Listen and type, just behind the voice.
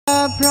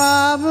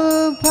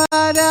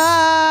Prabhupada,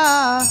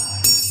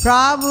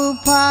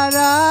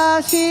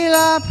 Prabhupada,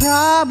 Srila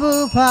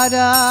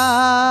Prabhupada.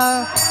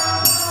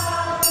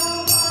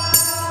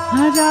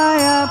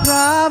 Jaya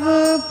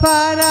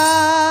Prabhupada,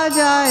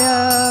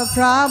 Jaya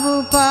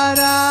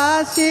Prabhupada,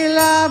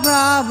 Srila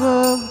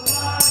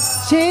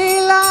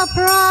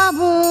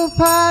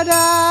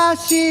Prabhupada,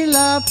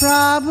 Srila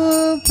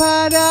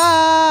Prabhupada,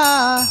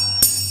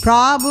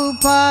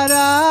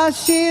 Prabhupada,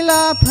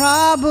 Srila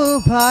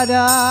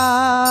Prabhupada,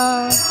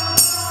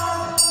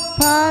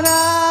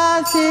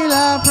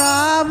 Srila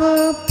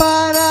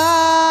Prabhupada,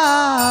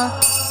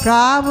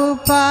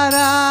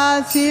 Prabhupada,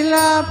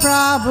 Srila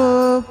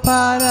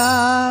Prabhupada.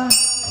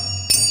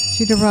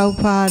 Srila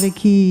Prabhupada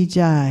ki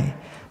jai.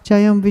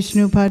 Jayam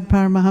Vishnupad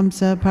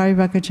Paramahamsa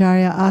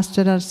Parivakacharya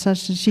Astadat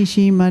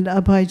Sashi Mad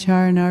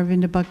Abhaycharan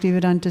Arvinda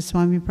Bhaktivedanta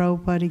Swami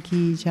Prabhupada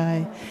ki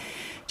jai.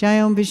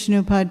 Jayam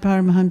Vishnupad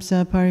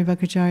Paramahamsa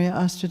Parivakacharya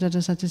Astadat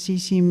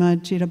Sashi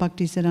Mad Shri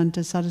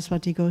Bhaktivedanta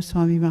Saraswati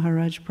Goswami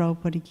Maharaj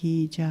Prabhupada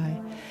ki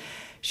jai.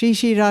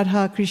 Shri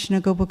Radha Krishna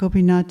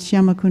Gopagopinath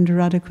Shyamakunda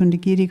Radhakunda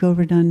Giri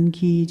Govardhan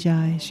ki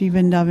jai. Shri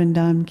Vrindavan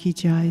Dham ki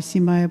jai.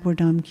 Simaya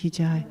Burdham ki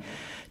jai.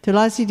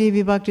 Tulasi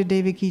Devi Bhakta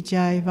Devi ki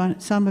jai,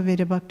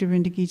 Samaveda Bhakta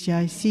Vrinda ki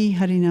jai, Si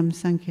Harinam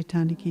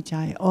Sankirtana ki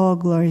jai. All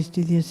glories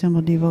to the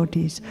assembled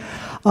devotees.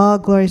 All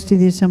glories to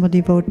the assembled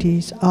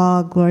devotees.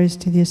 All glories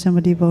to the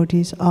assembled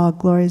devotees. All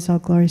glories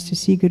to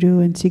Sri Guru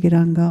and Sri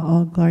Gauranga.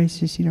 All glories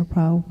to Srila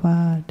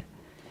Prabhupada.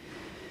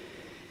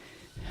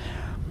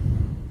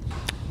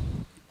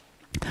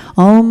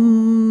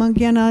 Om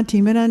Agyana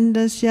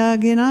Timirandasya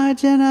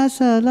Ginajana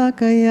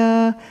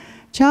Salakaya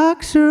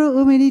Chakshuru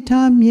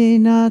Umilitam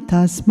Yena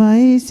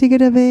Tasmai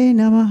Sigadave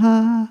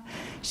Namaha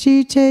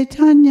Shri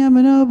Chaitanya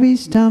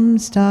Manobhistam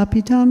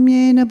Stapitam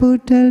Yena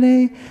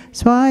Bhutale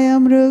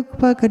Swayam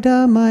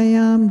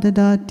Rukpakadamayam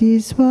Dadati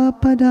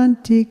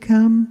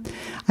Swapadantikam.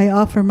 I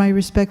offer my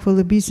respectful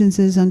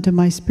obeisances unto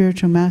my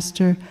spiritual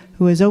master,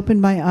 who has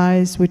opened my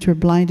eyes which were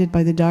blinded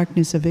by the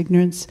darkness of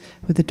ignorance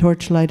with the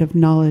torchlight of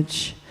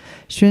knowledge.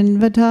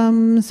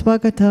 Shrinvatam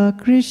Swagata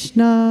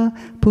Krishna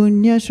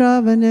Punya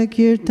Shravana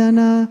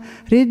Kirtana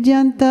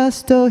Ridyanta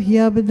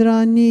Stohya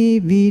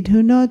Bhadrani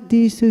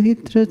Vidhunoti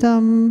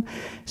Suhitratam.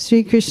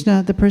 Sri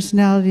Krishna, the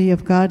personality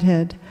of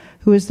Godhead,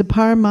 who is the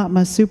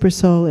Paramatma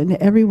Supersoul in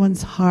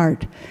everyone's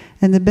heart,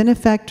 and the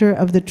benefactor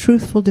of the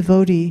truthful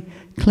devotee,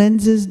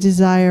 cleanses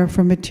desire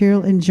for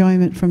material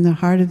enjoyment from the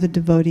heart of the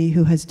devotee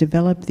who has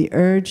developed the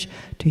urge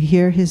to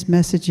hear his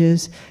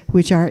messages,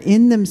 which are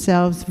in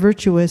themselves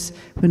virtuous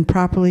when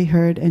properly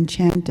heard and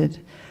chanted.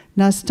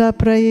 Nasta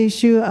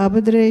prayeshu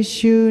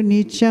abhadreshu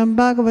nicham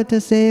bhagavata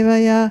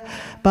sevaya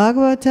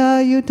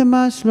bhagavata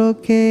yutama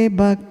shloke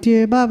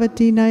bhaktir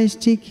bhavati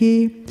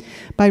naistiki.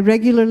 By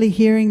regularly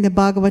hearing the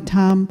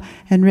Bhagavatam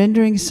and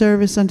rendering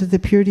service unto the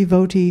pure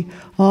devotee,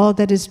 all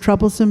that is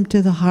troublesome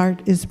to the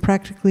heart is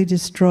practically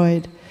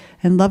destroyed,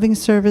 and loving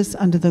service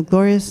unto the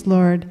glorious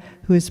Lord,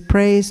 who is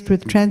praised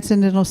with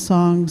transcendental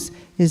songs,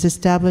 is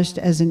established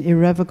as an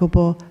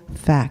irrevocable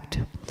fact.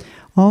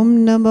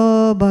 Om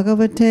Namo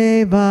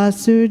Bhagavate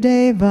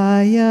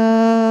Vasudevaya.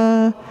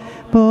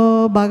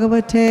 Namo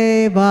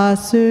Bhagavate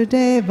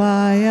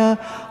Vasudevaya.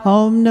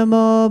 Om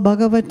Namo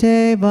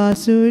Bhagavate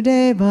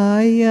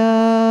Vasudevaya.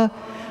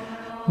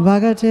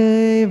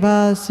 Bhagavate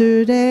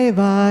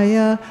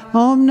Vasudevaya.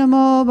 Om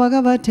Namo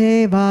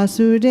Bhagavate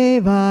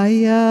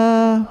Vasudevaya.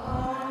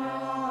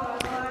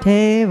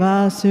 Te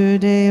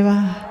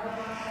Vasudeva.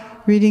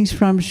 Readings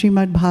from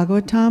Srimad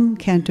Bhagavatam,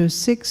 Canto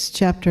 6,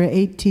 Chapter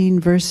 18,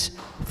 verse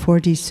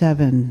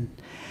 47.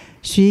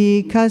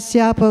 Shri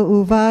Kasyapa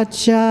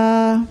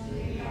Uvacha.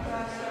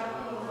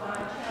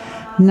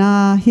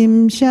 Na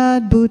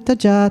himshad bhuta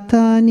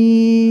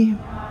jatani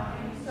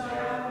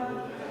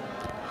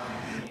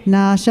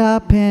na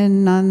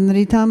shapen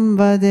nanritam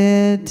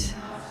vadet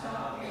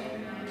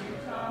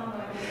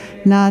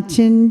na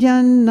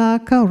chindyan na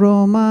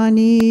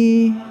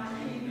karomani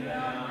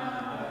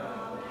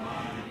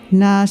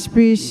na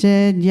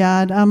sprished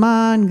yad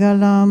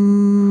amangalam.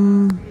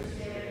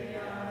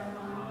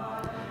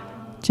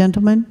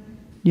 Gentlemen,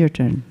 your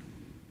turn.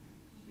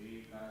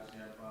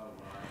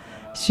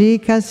 Shri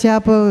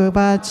Kasyapa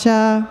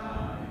Uvacha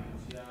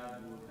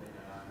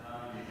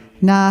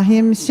Na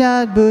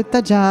himsyad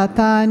bhuta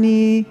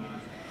jatani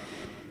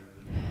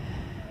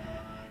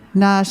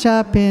Na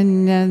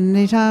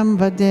shapinyannitam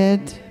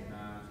vadet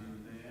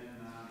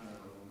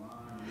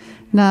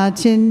Na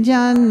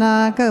chindyan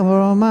na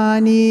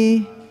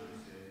karomani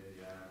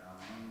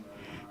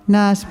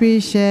Na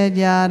sprished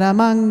yada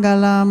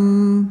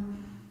mangalam.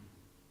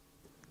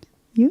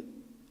 You?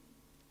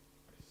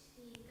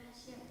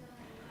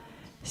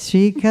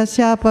 Shri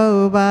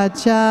Kasyapa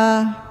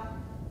Uvacha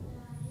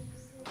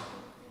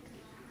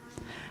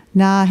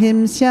Na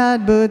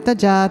himsyad bhuta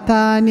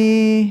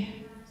jatani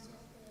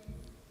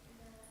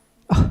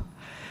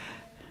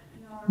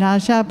Na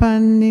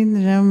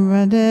shapanidram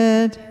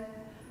vadet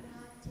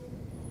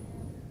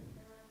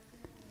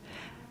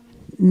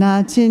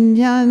Na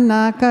chinyan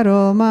na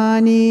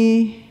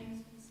karomani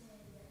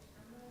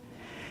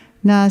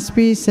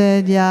Naspi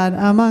said Yad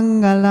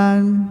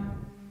Amangalam.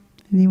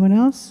 Anyone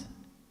else?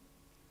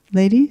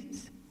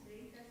 Ladies?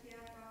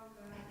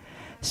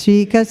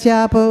 Sri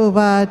Kasyapa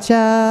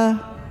Uvacha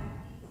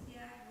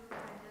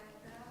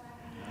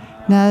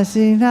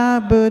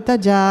Nasina Bhuta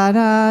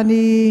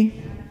Janani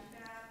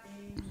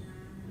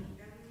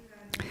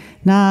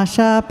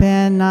Nasha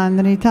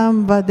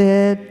Penandritam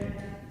Vadet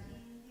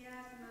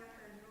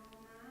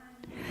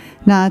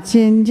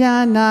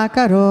Nachindya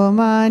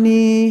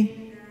Nakaromani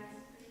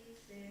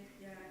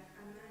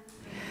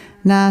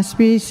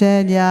Naspi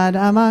said Yad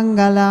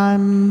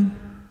Amangalam.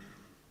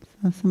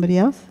 Somebody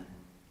else?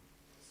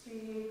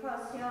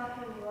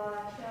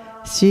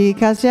 Sri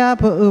Kasyapa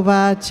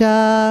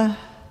Uvacha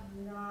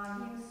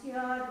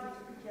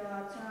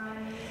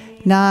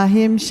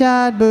Nahim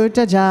Shad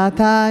Bhuta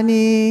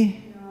Jatani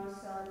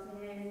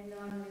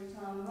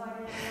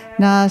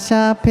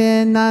Nasha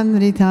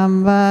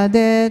Penandritam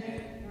Vadet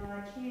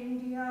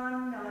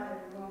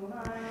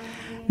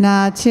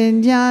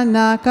Nachindya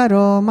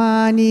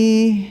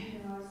Nakaromani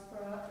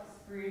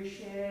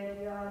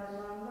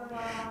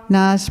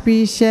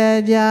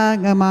Naspishedya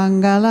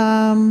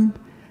Gamangalam.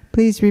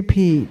 Please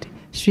repeat.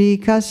 Sri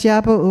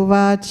Kasyapa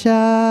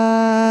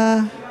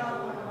Uvacha.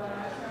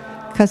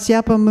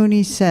 Kasyapa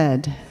Muni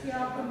said,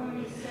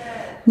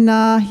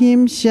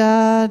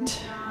 Nahimshat,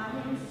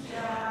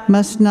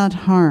 must not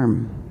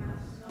harm.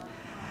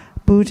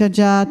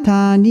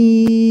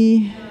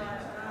 Bhutajatani,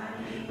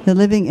 the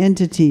living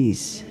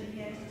entities.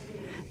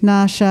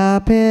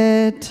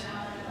 Nashapet,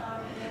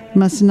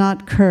 must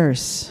not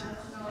curse.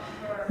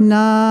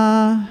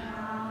 Na,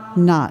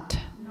 not.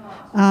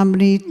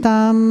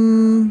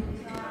 Amritam,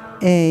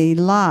 a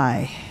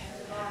lie.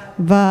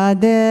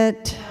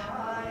 Vadet,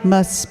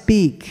 must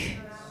speak.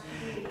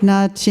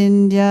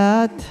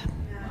 Nachindyat,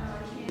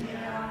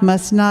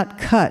 must not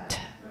cut.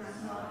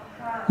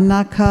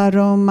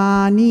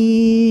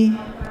 Nakaromani,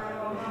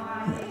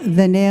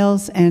 the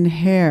nails and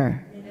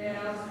hair.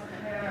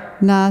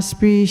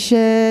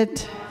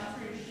 Nasprishet,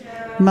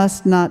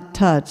 must not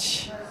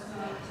touch.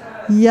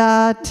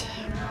 Yat,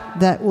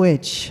 that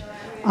which.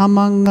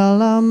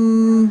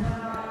 Amangalam,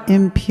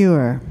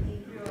 impure.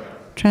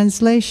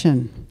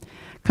 Translation.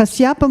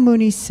 Kasyapa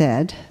Muni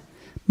said,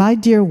 my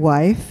dear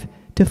wife,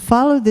 to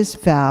follow this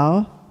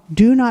vow,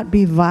 do not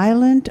be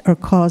violent or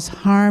cause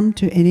harm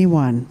to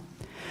anyone.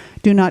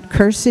 Do not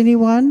curse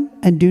anyone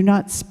and do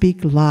not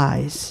speak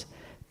lies.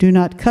 Do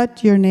not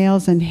cut your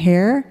nails and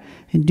hair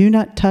and do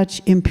not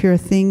touch impure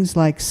things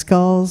like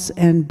skulls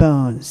and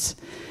bones.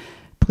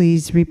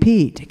 Please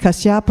repeat.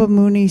 Kasyapa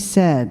Muni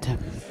said,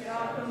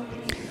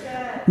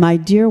 my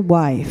dear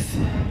wife,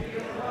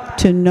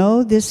 to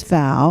know this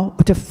vow,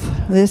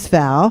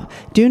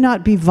 do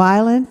not be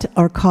violent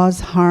or cause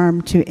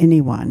harm to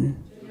anyone.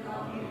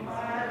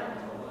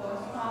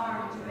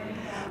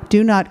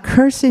 Do not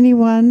curse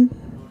anyone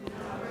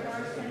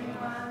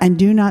and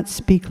do not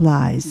speak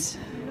lies.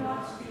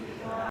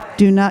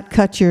 Do not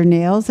cut your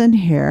nails and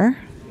hair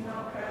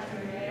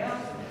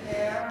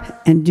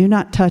and do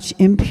not touch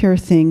impure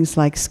things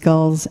like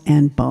skulls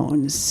and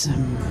bones.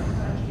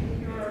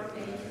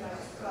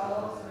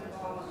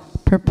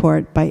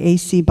 Purport by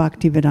A.C.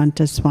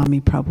 Bhaktivedanta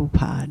Swami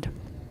Prabhupada.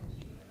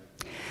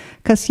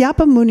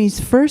 Kasyapa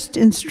Muni's first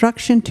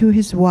instruction to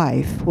his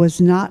wife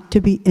was not to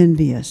be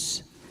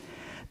envious.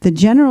 The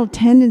general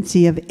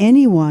tendency of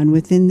anyone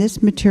within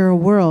this material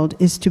world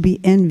is to be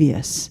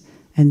envious,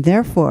 and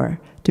therefore,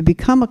 to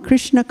become a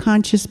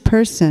Krishna-conscious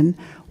person,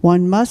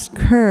 one must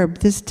curb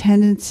this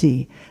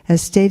tendency,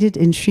 as stated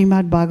in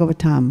Srimad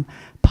Bhagavatam,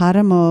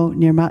 Paramo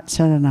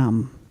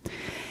Nirmatsaranam.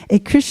 A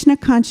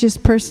Krishna-conscious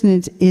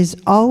person is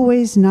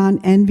always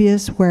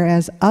non-envious,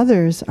 whereas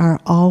others are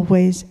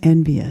always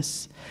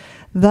envious.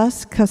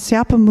 Thus,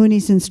 Kasyapa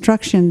Muni's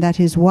instruction that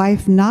his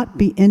wife not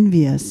be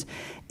envious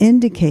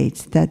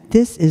indicates that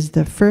this is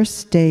the first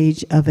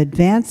stage of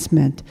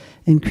advancement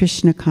in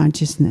Krishna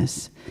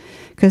consciousness.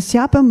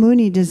 Kasyapa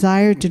Muni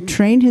desired to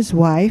train his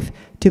wife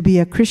to be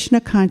a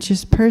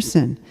Krishna-conscious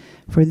person,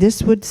 for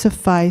this would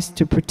suffice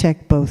to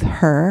protect both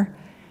her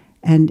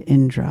and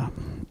Indra.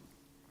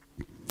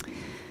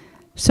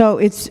 So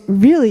it's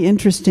really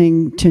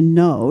interesting to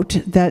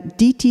note that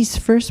Diti's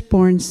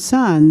firstborn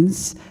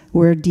sons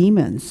were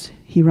demons,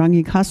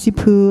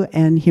 Hiranyakasipu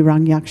and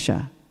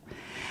Hiranyaksha.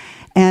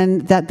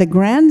 And that the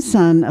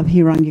grandson of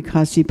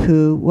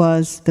Hiranyakasipu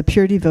was the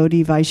pure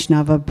devotee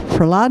Vaishnava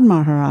Prahlad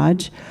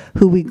Maharaj,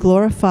 who we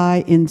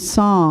glorify in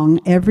song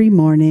every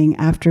morning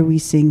after we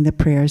sing the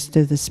prayers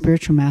to the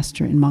spiritual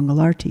master in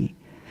Mangalarti.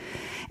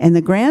 And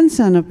the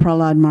grandson of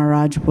Prahlad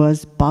Maharaj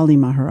was Bali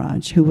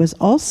Maharaj, who was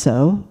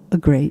also a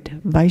great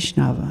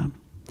Vaishnava.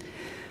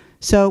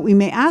 So we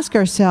may ask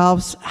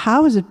ourselves,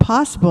 how is it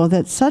possible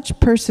that such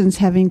persons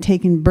having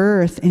taken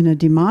birth in a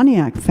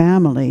demoniac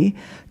family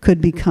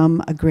could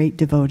become a great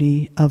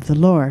devotee of the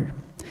Lord?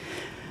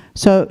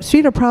 So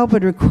Srila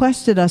Prabhupada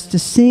requested us to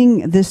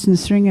sing this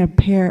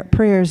Nrsinga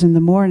prayers in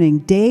the morning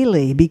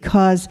daily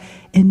because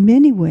in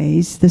many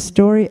ways the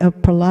story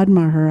of Prahlad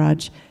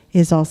Maharaj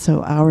is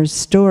also our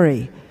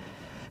story.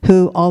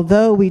 who,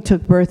 although we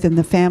took birth in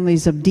the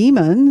families of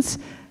demons,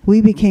 we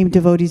became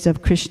devotees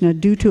of Krishna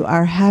due to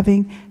our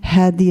having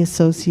had the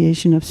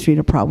association of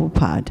Srila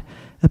Prabhupada,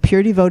 a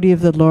pure devotee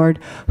of the Lord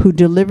who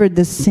delivered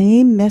the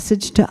same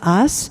message to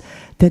us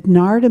that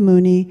Narada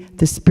Muni,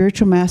 the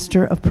spiritual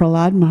master of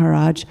Prahlad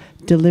Maharaj,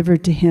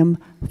 delivered to him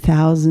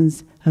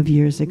thousands of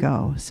years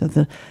ago. So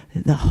the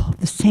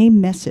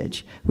same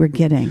message we're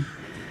getting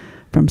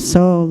from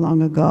so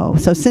long ago.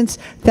 So since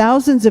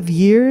thousands of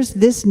years,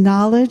 this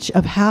knowledge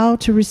of how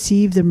to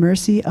receive the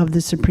mercy of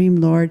the Supreme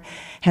Lord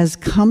has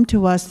come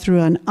to us through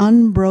an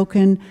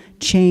unbroken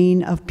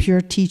chain of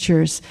pure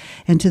teachers.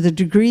 And to the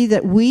degree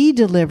that we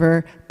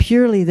deliver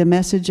purely the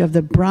message of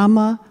the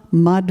Brahma,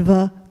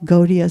 Madhva,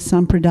 Gaudiya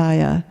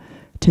Sampradaya,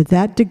 to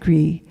that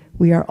degree,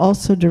 we are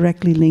also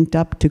directly linked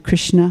up to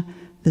Krishna,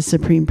 the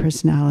Supreme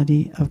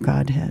Personality of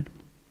Godhead.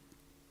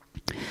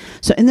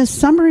 So in the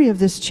summary of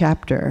this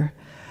chapter,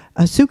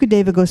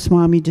 Sukadeva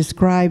Goswami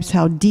describes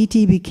how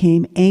Diti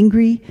became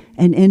angry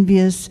and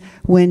envious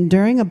when,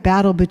 during a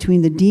battle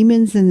between the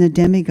demons and the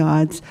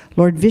demigods,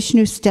 Lord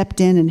Vishnu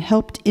stepped in and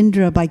helped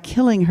Indra by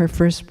killing her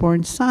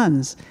firstborn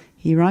sons,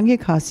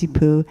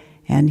 Hiranyakasipu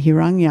and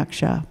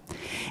Hiranyaksha.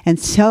 And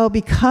so,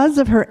 because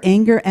of her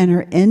anger and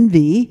her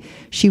envy,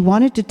 she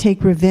wanted to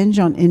take revenge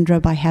on Indra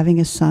by having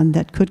a son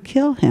that could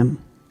kill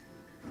him.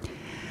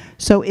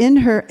 So in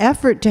her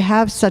effort to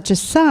have such a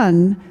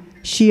son,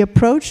 she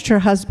approached her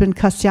husband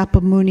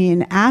Kasyapa Muni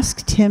and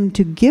asked him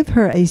to give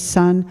her a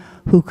son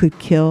who could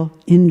kill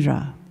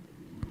Indra.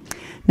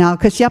 Now,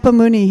 Kasyapa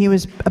Muni, he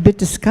was a bit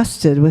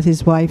disgusted with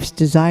his wife's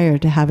desire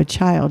to have a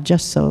child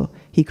just so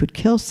he could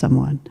kill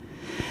someone.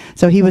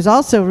 So he was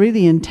also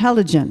really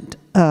intelligent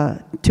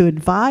to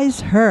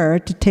advise her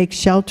to take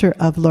shelter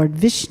of Lord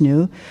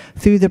Vishnu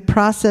through the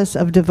process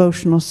of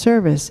devotional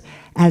service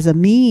as a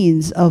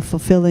means of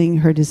fulfilling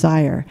her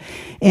desire.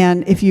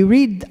 And if you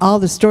read all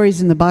the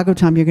stories in the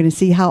Bhagavatam, you're going to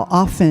see how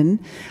often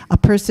a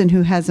person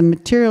who has a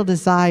material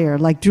desire,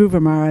 like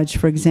Dhruva Maharaj,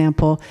 for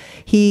example,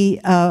 he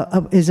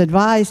is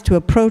advised to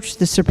approach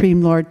the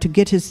Supreme Lord to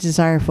get his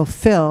desire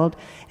fulfilled,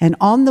 and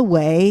on the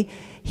way,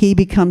 he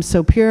becomes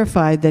so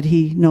purified that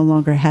he no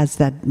longer has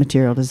that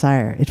material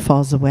desire. It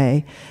falls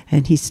away,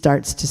 and he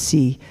starts to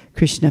see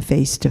Krishna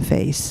face to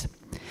face.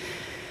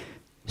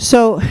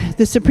 So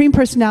the Supreme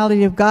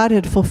Personality of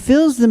Godhead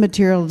fulfills the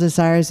material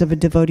desires of a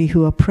devotee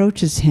who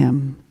approaches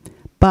him,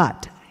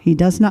 but he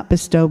does not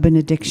bestow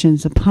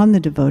benedictions upon the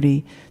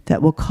devotee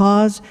that will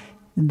cause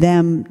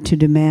them to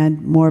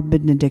demand more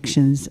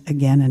benedictions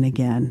again and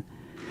again.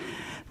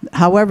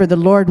 However, the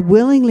Lord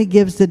willingly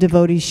gives the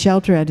devotee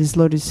shelter at his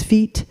lotus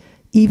feet,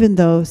 even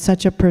though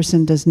such a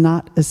person does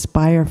not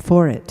aspire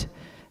for it,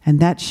 and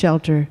that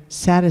shelter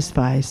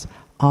satisfies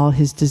all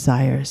his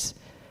desires.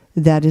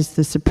 That is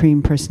the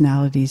Supreme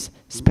Personality's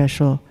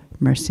special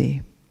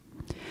mercy.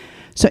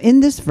 So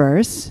in this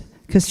verse,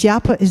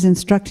 Kasyapa is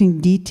instructing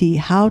Diti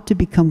how to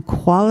become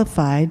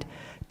qualified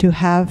to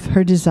have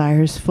her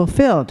desires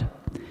fulfilled.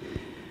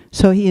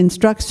 So he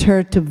instructs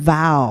her to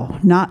vow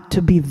not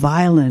to be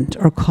violent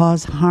or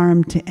cause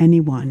harm to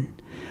anyone,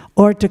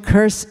 or to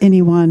curse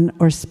anyone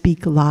or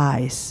speak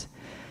lies.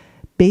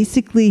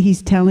 Basically,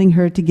 he's telling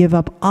her to give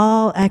up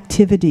all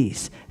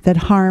activities that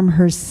harm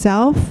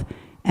herself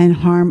and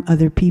harm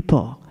other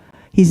people.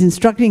 He's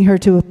instructing her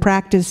to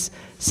practice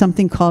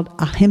something called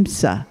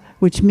ahimsa,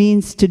 which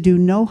means to do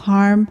no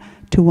harm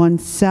to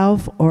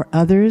oneself or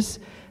others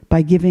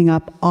by giving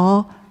up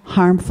all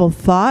harmful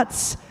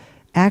thoughts,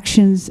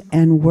 actions,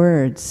 and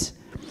words.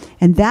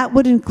 And that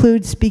would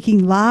include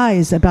speaking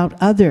lies about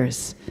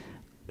others,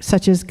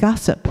 such as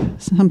gossip,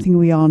 something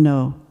we all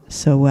know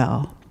so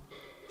well.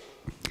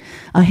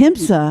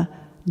 Ahimsa,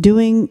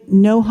 doing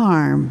no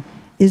harm,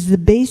 is the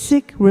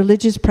basic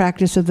religious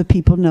practice of the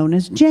people known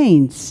as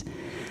Jains,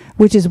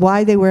 which is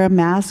why they wear a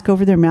mask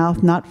over their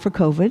mouth, not for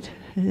COVID.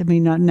 I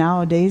mean,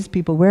 nowadays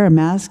people wear a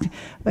mask,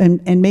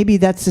 and maybe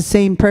that's the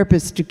same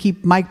purpose, to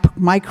keep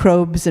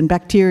microbes and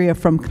bacteria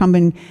from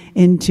coming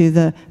into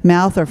the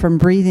mouth or from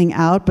breathing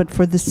out. But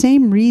for the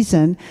same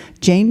reason,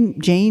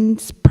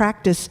 Jains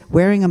practice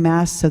wearing a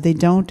mask so they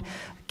don't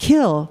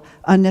kill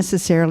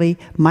unnecessarily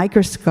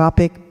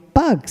microscopic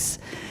bugs.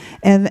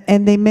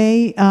 And they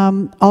may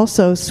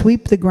also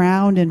sweep the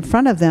ground in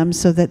front of them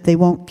so that they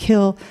won't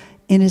kill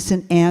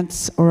innocent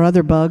ants or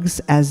other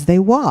bugs as they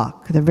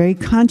walk. They're very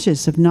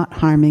conscious of not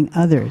harming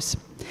others.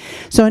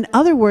 So in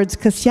other words,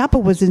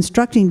 Kasyapa was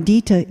instructing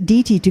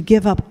Diti to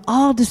give up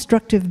all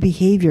destructive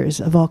behaviors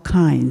of all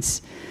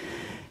kinds.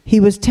 He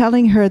was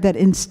telling her that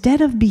instead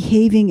of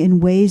behaving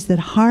in ways that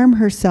harm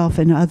herself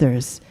and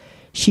others,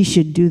 she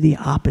should do the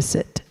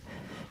opposite.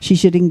 She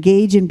should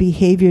engage in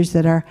behaviors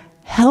that are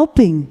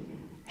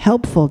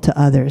helpful to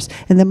others.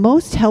 And the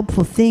most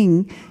helpful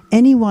thing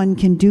anyone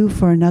can do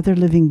for another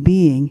living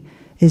being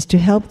is to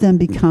help them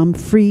become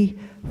free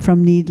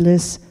from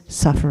needless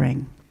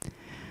suffering.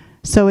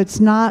 So it's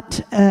not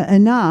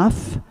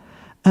enough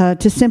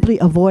to simply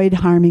avoid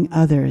harming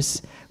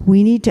others.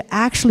 We need to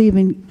actually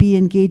even be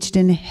engaged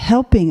in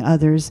helping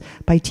others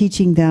by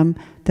teaching them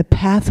the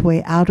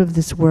pathway out of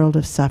this world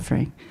of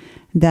suffering.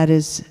 That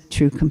is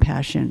true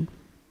compassion.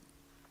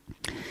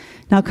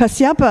 Now,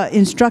 Kasyapa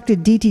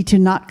instructed Diti to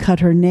not cut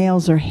her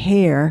nails or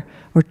hair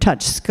or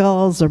touch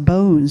skulls or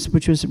bones,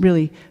 which was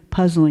really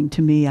puzzling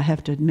to me, I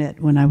have to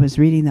admit. When I was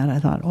reading that, I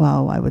thought,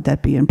 wow, why would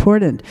that be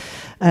important?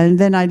 And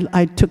then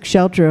I took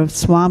shelter of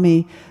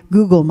Swami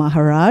Google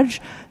Maharaj,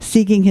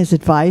 seeking his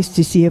advice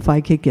to see if I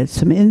could get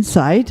some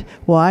insight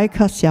why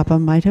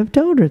Kasyapa might have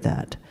told her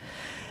that.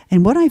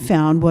 And what I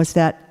found was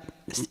that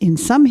in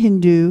some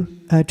Hindu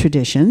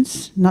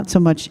traditions, not so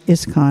much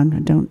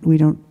ISKCON, we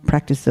don't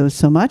practice those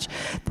so much,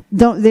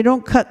 they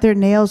don't cut their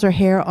nails or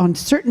hair on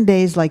certain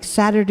days like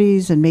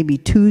Saturdays and maybe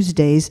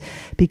Tuesdays,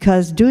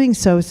 because doing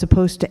so is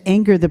supposed to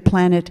anger the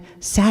planet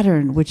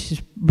Saturn,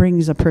 which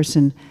brings a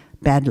person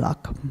bad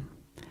luck.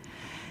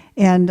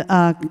 And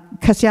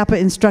Kasyapa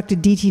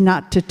instructed Diti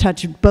not to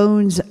touch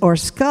bones or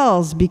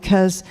skulls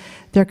because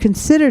they're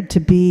considered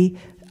to be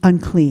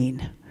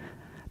unclean,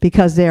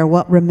 because they are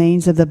what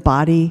remains of the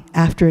body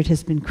after it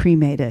has been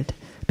cremated.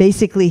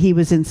 Basically, he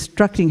was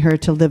instructing her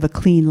to live a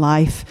clean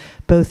life,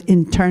 both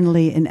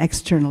internally and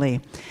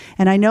externally.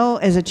 And I know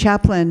as a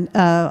chaplain,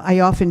 I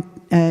often,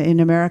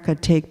 in America,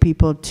 take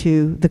people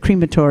to the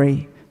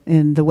crematory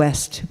in the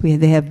West.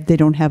 They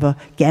don't have a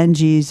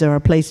Ganges or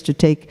a place to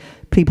take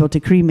people to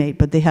cremate,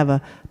 but they have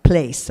a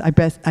place. I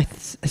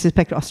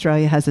suspect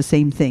Australia has the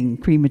same thing,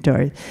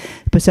 crematory.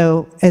 But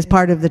so as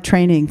part of the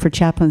training for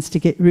chaplains to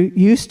get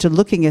used to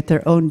looking at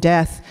their own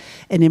death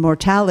and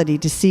immortality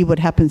to see what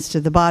happens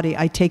to the body,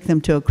 I take them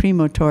to a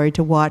crematory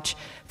to watch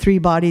 3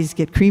 bodies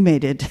get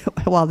cremated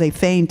while they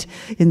faint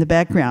in the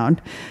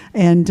background.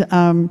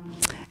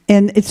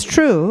 And it's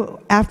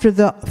true, after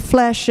the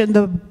flesh and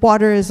the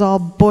water is all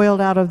boiled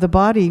out of the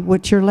body,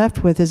 what you're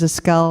left with is a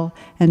skull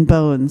and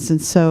bones.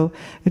 And so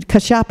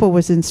Kasyapa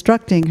was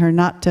instructing her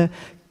not to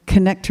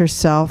connect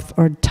herself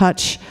or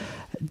touch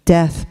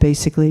death,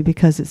 basically,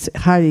 because it's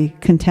highly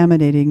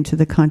contaminating to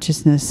the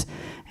consciousness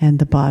and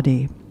the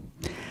body.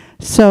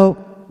 So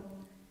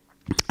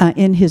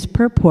in his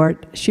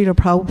purport, Srila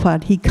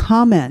Prabhupada, he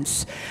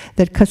comments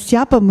that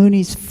Kasyapa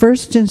Muni's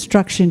first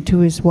instruction to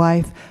his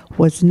wife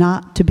was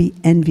not to be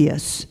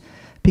envious,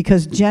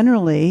 because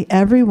generally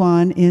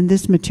everyone in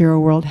this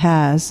material world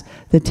has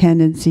the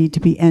tendency to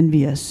be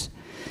envious.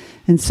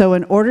 And so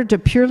in order to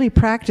purely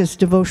practice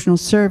devotional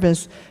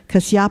service,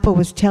 Kasyapa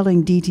was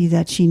telling Diti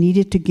that she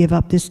needed to give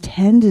up this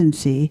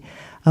tendency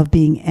of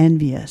being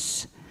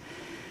envious.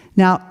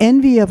 Now,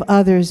 envy of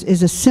others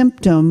is a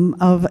symptom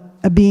of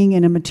being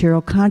in a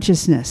material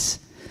consciousness.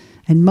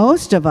 And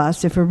most of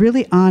us, if we're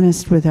really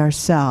honest with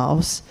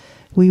ourselves,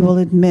 we will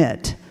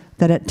admit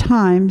that at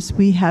times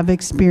we have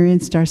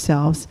experienced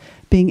ourselves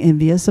being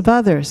envious of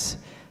others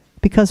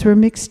because we're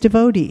mixed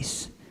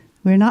devotees.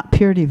 We're not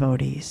pure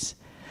devotees.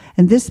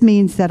 And this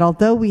means that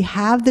although we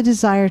have the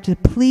desire to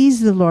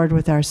please the Lord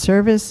with our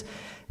service,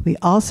 we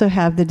also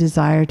have the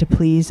desire to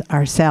please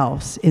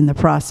ourselves in the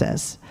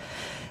process.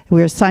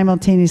 We're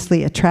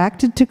simultaneously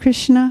attracted to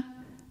Krishna,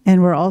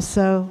 and we're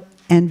also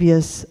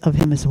envious of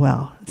him as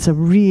well. It's a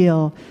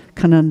real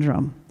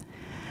conundrum.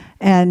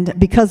 And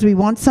because we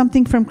want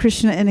something from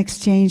Krishna in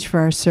exchange for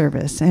our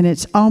service, and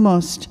it's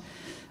almost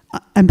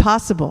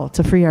impossible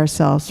to free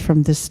ourselves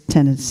from this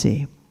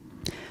tendency.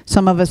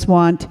 Some of us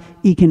want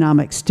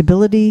economic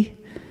stability,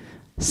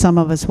 some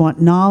of us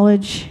want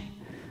knowledge,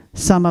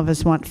 some of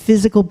us want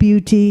physical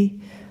beauty,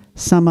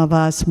 some of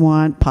us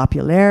want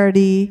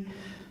popularity,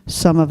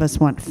 some of us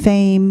want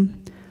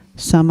fame,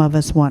 some of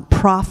us want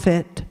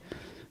profit,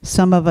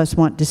 some of us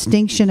want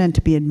distinction and to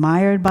be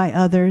admired by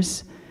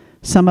others,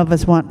 some of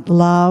us want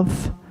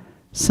love,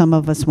 some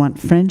of us want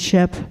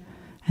friendship,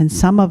 and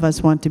some of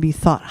us want to be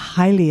thought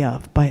highly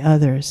of by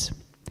others.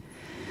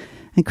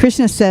 And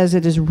Krishna says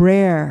it is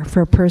rare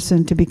for a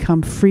person to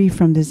become free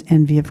from this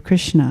envy of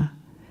Krishna.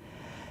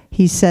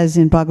 He says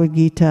in Bhagavad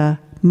Gita,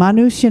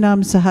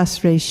 Manusyanam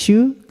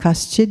sahasreshu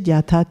kaschid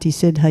yatati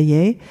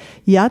siddhaye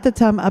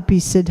yatatam api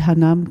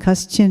siddhanam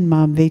kaschin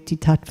mam veti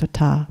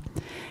tatvata.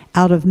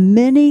 Out of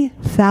many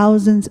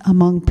thousands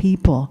among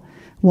people,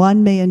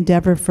 one may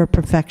endeavor for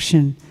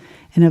perfection,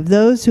 and of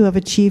those who have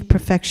achieved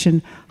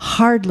perfection,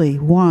 hardly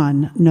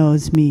one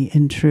knows me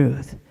in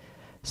truth.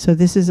 So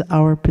this is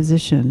our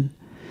position.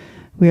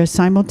 We are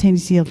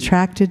simultaneously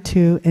attracted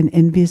to and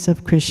envious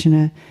of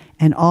Krishna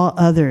and all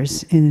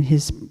others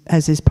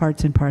as his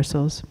parts and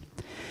parcels.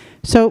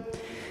 So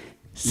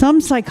some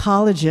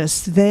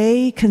psychologists,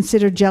 they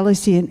consider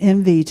jealousy and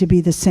envy to be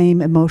the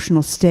same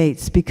emotional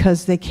states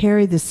because they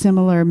carry the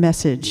similar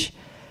message.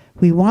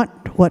 We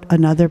want what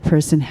another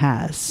person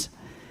has,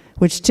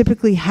 which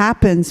typically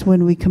happens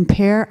when we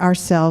compare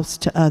ourselves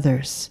to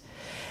others.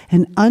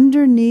 And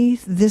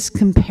underneath this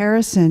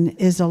comparison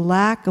is a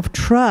lack of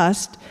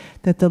trust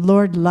that the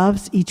Lord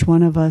loves each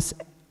one of us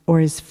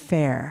or is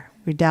fair.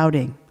 We're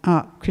doubting,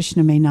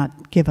 Krishna may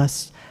not give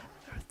us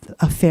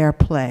a fair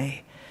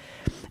play.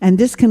 And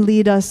this can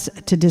lead us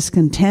to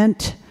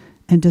discontent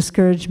and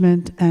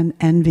discouragement and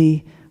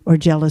envy or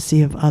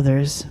jealousy of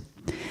others.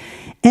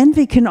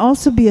 Envy can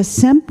also be a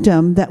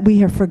symptom that we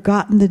have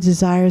forgotten the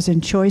desires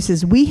and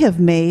choices we have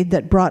made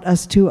that brought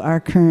us to our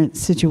current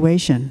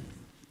situation.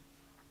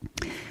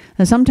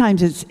 Now,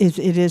 sometimes it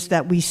is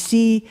that we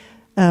see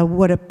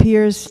what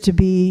appears to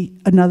be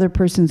another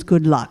person's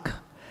good luck,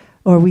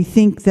 or we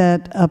think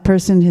that a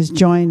person has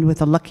joined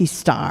with a lucky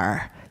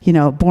star,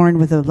 born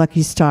with a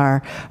lucky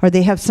star, or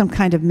they have some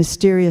kind of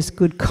mysterious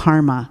good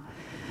karma.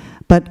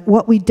 But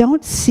what we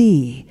don't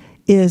see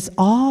is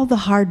all the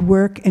hard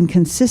work and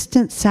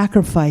consistent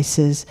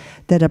sacrifices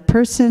that a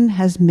person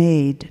has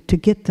made to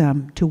get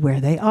them to where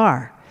they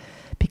are.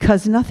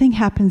 Because nothing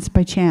happens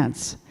by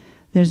chance.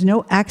 There's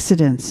no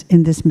accidents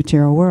in this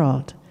material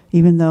world,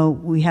 even though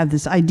we have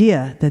this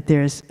idea that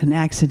there's an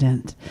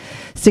accident.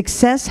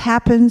 Success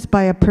happens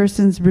by a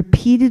person's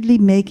repeatedly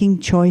making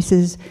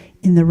choices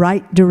in the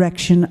right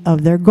direction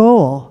of their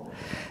goal.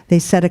 They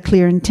set a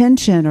clear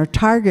intention or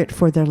target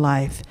for their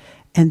life,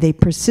 and they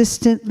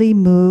persistently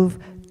move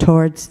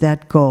towards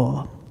that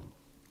goal.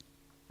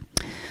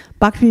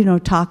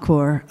 Bhaktivinoda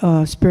Thakur,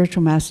 a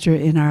spiritual master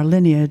in our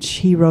lineage,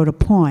 he wrote a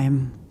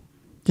poem,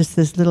 just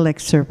this little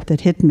excerpt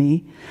that hit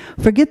me.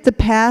 Forget the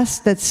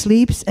past that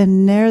sleeps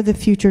and ne'er the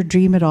future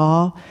dream at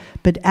all,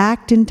 but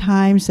act in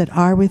times that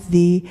are with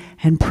thee,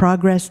 and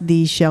progress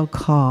thee shall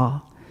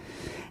call.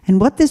 And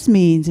what this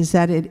means is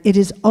that it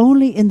is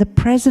only in the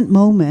present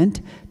moment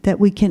that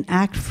we can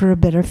act for a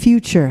better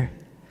future.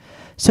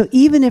 So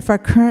even if our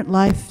current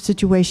life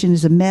situation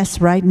is a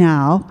mess right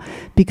now,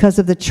 because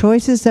of the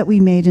choices that we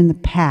made in the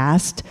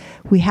past,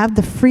 we have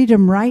the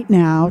freedom right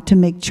now to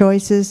make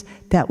choices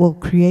that will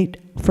create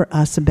for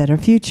us a better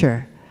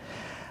future.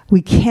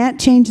 We can't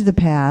change the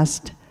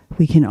past,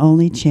 we can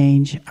only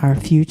change our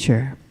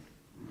future.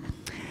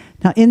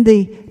 Now, in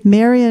the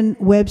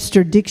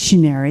Merriam-Webster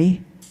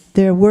dictionary,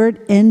 the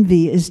word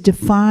envy is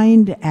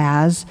defined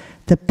as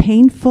the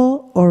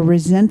painful or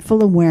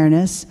resentful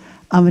awareness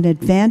of an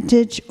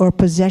advantage or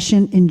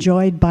possession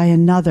enjoyed by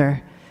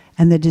another,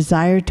 and the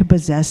desire to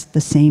possess the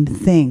same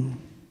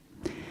thing.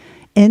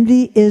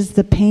 Envy is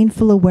the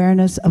painful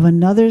awareness of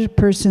another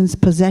person's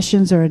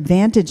possessions or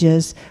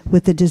advantages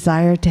with the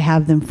desire to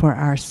have them for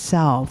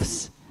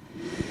ourselves.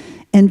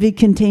 Envy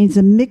contains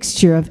a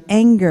mixture of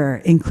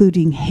anger,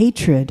 including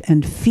hatred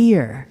and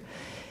fear.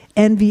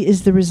 Envy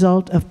is the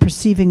result of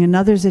perceiving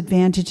another's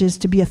advantages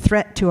to be a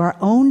threat to our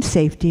own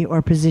safety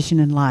or position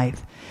in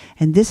life.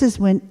 And this is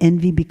when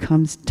envy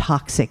becomes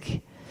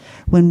toxic,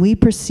 when we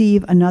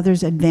perceive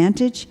another's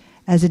advantage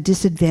as a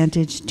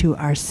disadvantage to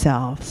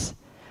ourselves.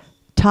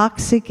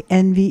 Toxic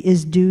envy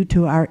is due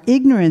to our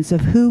ignorance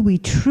of who we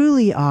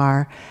truly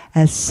are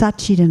as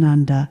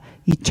Satchidananda,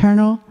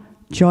 eternal,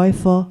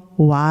 joyful,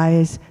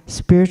 wise,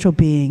 spiritual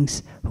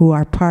beings who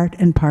are part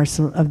and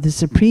parcel of the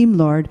Supreme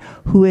Lord,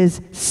 who is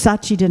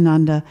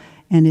Satchidananda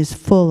and is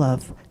full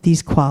of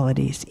these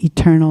qualities,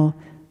 eternal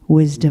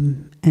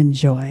wisdom and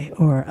joy,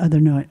 or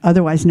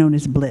otherwise known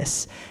as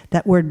bliss.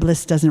 That word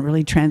bliss doesn't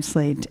really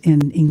translate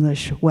in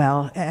English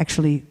well.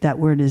 Actually, that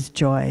word is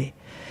joy.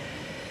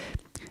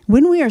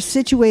 When we are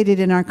situated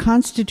in our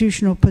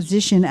constitutional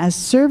position as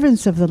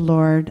servants of the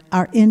Lord,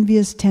 our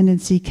envious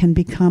tendency can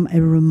become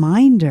a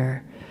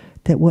reminder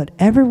that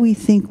whatever we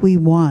think we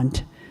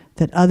want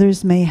that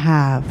others may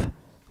have,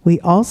 we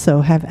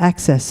also have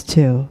access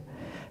to,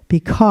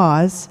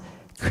 because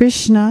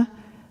Krishna,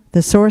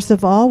 the source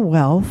of all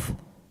wealth,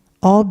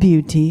 all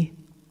beauty,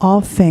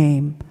 all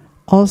fame,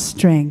 all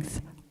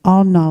strength,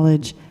 all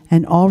knowledge,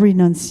 and all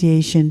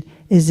renunciation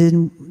is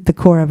in the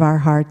core of our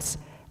hearts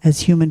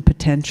as human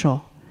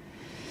potential.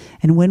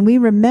 And when we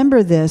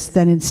remember this,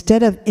 then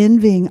instead of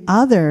envying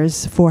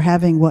others for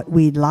having what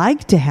we'd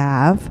like to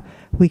have,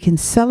 we can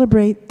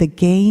celebrate the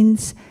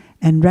gains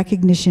and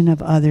recognition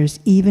of others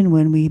even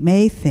when we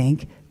may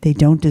think they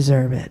don't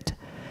deserve it.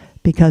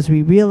 Because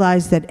we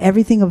realize that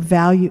everything of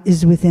value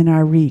is within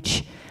our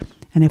reach.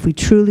 And if we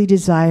truly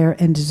desire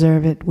and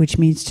deserve it, which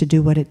means to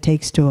do what it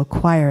takes to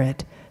acquire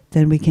it,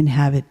 then we can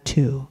have it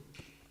too.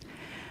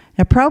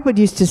 Now, Prabhupada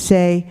used to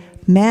say,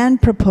 man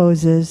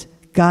proposes,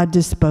 God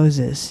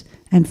disposes,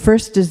 and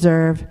first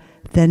deserve,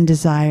 then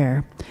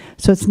desire.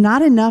 So it's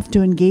not enough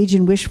to engage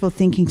in wishful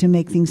thinking to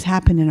make things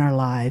happen in our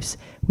lives.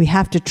 We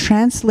have to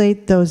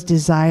translate those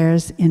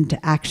desires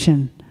into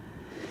action.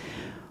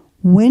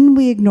 When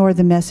we ignore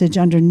the message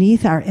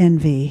underneath our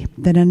envy,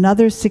 that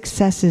another's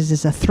successes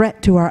is a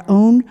threat to our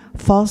own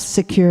false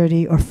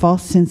security or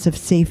false sense of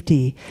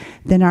safety,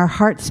 then our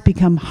hearts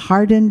become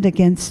hardened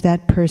against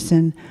that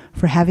person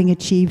for having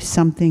achieved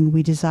something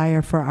we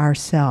desire for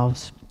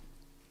ourselves.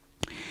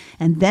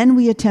 And then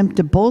we attempt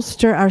to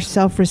bolster our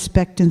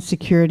self-respect and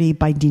security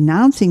by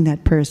denouncing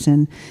that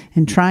person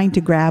and trying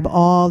to grab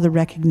all the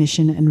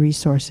recognition and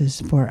resources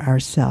for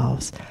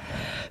ourselves.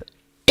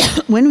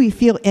 When we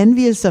feel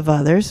envious of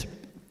others,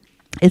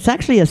 it's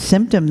actually a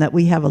symptom that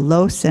we have a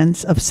low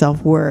sense of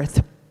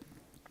self-worth.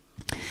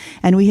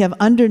 And we have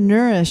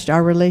undernourished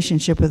our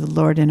relationship with the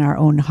Lord in our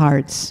own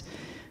hearts.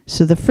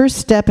 So the first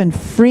step in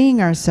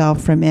freeing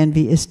ourselves from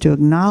envy is to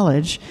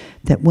acknowledge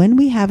that when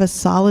we have a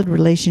solid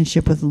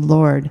relationship with the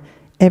Lord,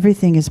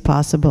 everything is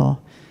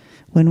possible.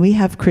 When we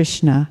have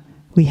Krishna,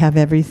 we have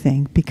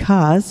everything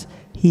because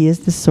he is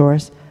the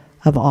source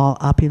of all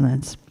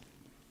opulence.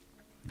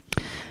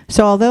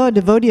 So although a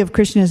devotee of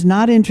Krishna is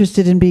not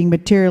interested in being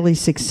materially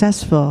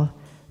successful,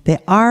 they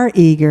are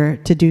eager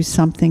to do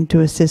something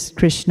to assist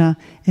Krishna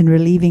in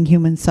relieving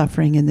human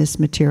suffering in this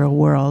material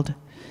world.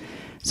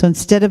 So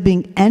instead of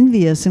being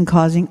envious and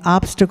causing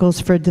obstacles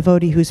for a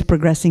devotee who's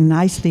progressing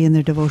nicely in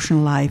their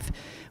devotional life,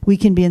 we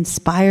can be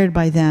inspired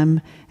by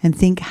them and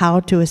think how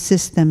to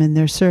assist them in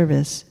their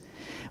service.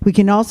 We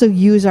can also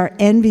use our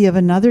envy of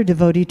another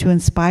devotee to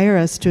inspire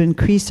us to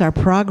increase our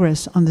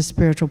progress on the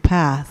spiritual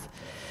path.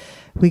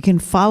 We can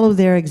follow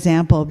their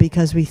example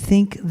because we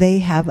think they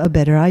have a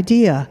better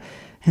idea,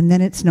 and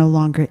then it's no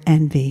longer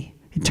envy.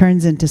 It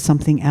turns into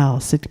something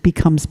else. It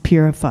becomes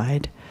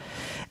purified.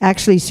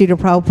 Actually, Srila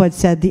Prabhupada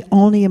said the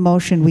only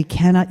emotion we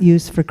cannot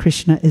use for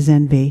Krishna is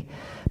envy,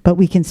 but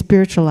we can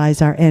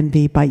spiritualize our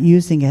envy by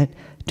using it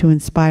to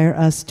inspire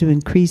us to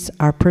increase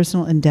our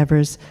personal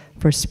endeavors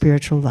for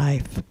spiritual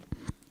life.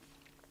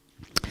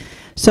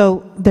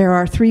 So there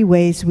are 3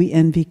 ways we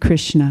envy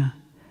Krishna: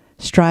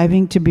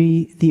 striving to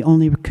be the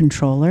only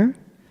controller,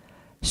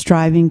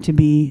 striving to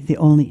be the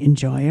only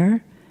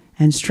enjoyer,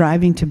 and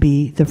striving to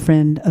be the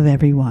friend of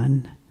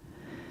everyone.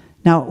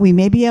 Now, we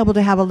may be able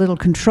to have a little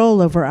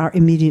control over our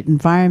immediate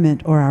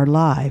environment or our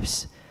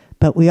lives,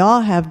 but we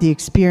all have the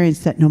experience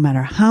that no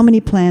matter how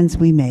many plans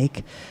we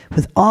make,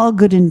 with all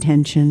good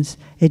intentions,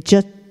 it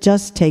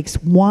just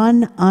takes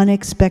one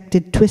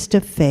unexpected twist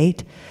of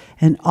fate,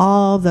 and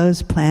all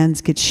those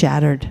plans get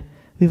shattered.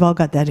 We've all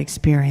got that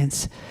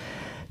experience.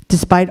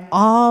 Despite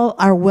all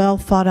our well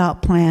thought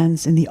out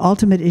plans, in the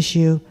ultimate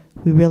issue,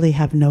 we really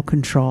have no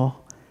control.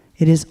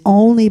 It is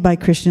only by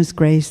Krishna's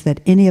grace that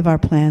any of our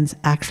plans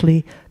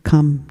actually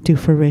come to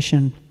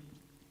fruition.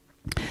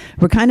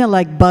 We're kind of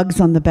like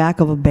bugs on the back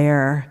of a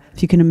bear,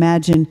 if you can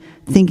imagine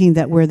thinking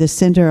that we're the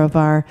center of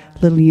our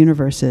little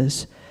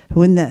universes.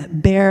 When the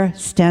bear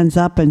stands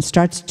up and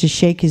starts to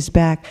shake his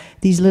back,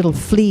 these little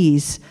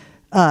fleas,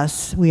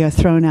 we are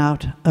thrown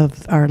out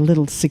of our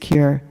little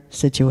secure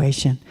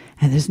situation.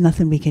 And there's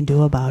nothing we can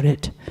do about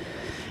it.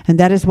 And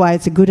that is why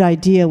it's a good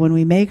idea when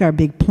we make our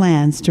big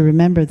plans to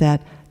remember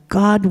that,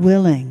 God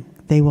willing,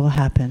 they will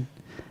happen.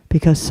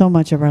 Because so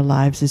much of our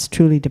lives is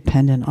truly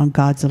dependent on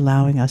God's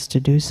allowing us to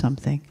do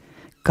something.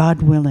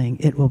 God willing,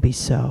 it will be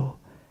so.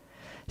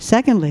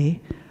 Secondly,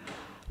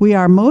 we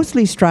are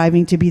mostly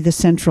striving to be the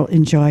central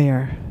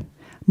enjoyer.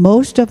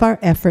 Most of our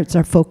efforts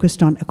are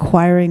focused on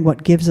acquiring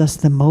what gives us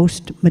the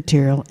most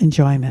material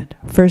enjoyment,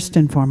 first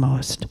and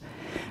foremost.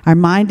 Our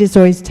mind is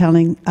always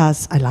telling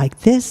us, I like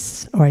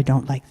this, or I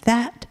don't like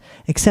that,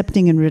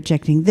 accepting and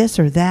rejecting this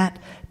or that,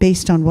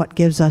 based on what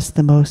gives us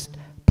the most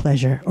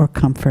pleasure or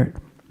comfort.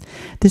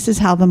 This is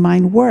how the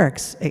mind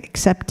works,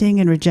 accepting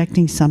and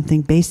rejecting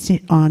something based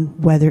on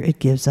whether it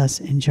gives us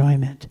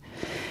enjoyment.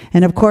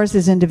 And of course,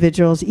 as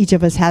individuals, each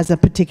of us has a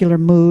particular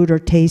mood or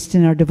taste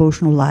in our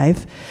devotional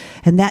life,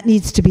 and that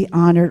needs to be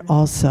honored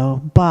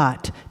also.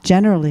 But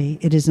generally,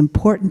 it is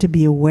important to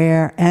be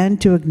aware and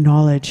to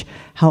acknowledge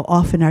how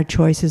often our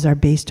choices are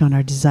based on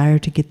our desire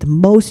to get the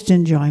most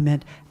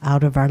enjoyment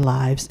out of our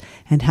lives,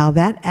 and how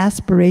that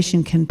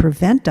aspiration can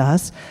prevent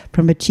us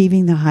from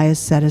achieving the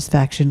highest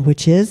satisfaction,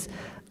 which is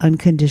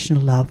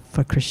unconditional love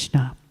for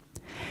Krishna.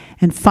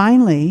 And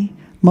finally,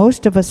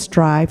 most of us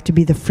strive to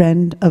be the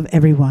friend of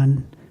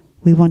everyone.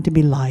 We want to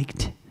be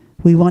liked.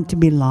 We want to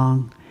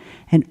belong.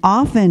 And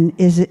often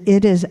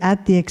it is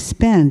at the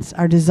expense,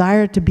 our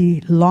desire to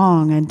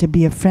belong and to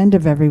be a friend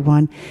of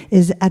everyone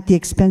is at the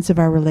expense of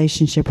our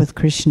relationship with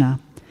Krishna.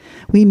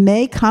 We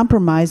may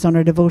compromise on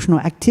our devotional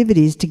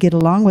activities to get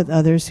along with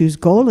others whose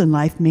goal in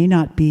life may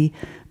not be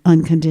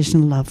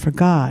unconditional love for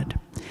God.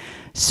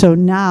 So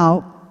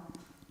now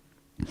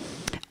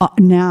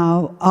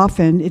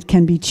often it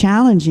can be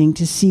challenging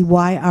to see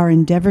why our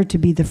endeavor to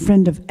be the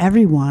friend of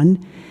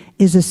everyone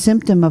is a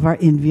symptom of our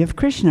envy of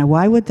Krishna.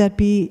 Why would that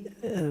be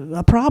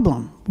a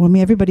problem? Well, I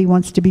mean, everybody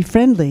wants to be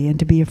friendly and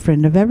to be a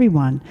friend of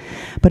everyone.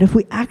 But if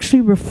we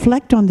actually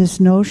reflect on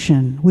this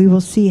notion, we will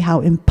see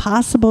how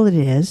impossible it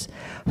is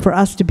for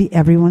us to be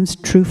everyone's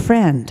true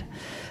friend,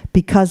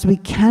 because we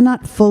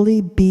cannot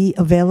fully be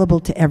available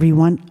to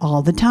everyone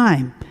all the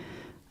time.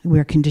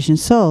 We're conditioned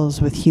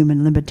souls with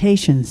human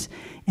limitations,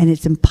 and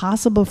it's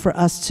impossible for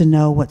us to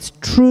know what's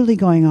truly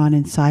going on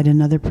inside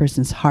another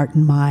person's heart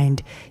and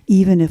mind,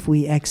 even if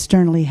we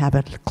externally have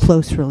a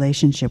close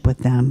relationship with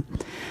them.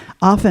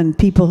 Often,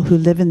 people who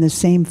live in the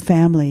same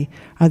family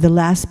are the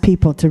last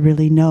people to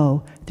really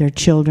know their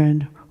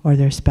children or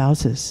their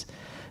spouses,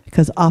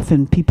 because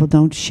often people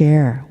don't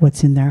share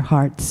what's in their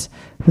hearts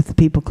with the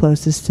people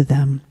closest to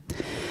them.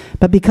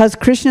 But because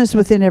Krishna is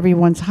within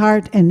everyone's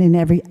heart and in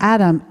every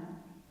atom,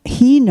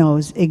 He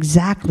knows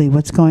exactly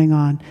what's going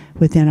on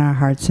within our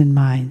hearts and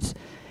minds.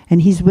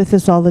 And He's with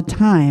us all the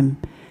time,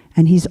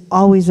 and He's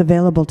always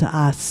available to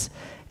us.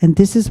 And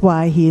this is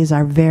why He is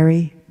our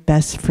very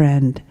best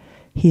friend.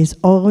 He is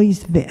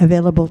always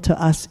available to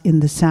us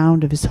in the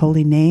sound of His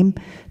holy name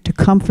to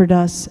comfort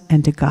us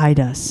and to guide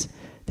us.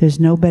 There's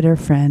no better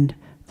friend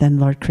than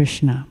Lord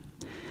Krishna.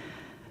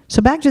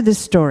 So back to this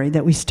story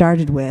that we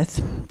started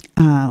with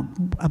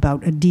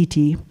about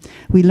Aditi.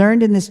 We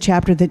learned in this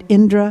chapter that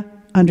Indra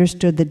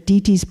understood that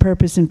Diti's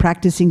purpose in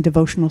practicing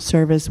devotional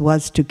service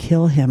was to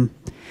kill him.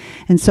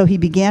 And so he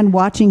began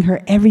watching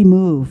her every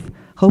move,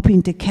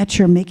 hoping to catch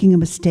her making a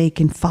mistake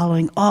in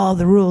following all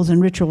the rules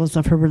and rituals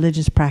of her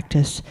religious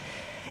practice.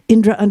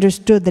 Indra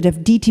understood that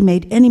if Diti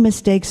made any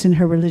mistakes in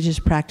her religious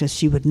practice,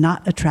 she would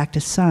not attract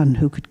a son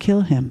who could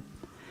kill him.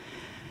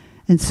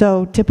 And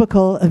so,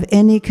 typical of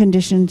any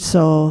conditioned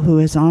soul who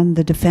is on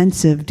the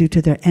defensive due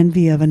to their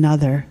envy of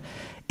another,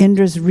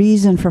 Indra's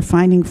reason for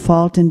finding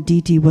fault in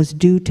Diti was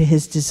due to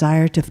his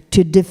desire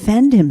to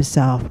defend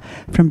himself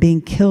from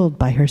being killed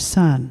by her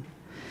son.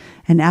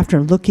 And after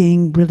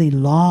looking really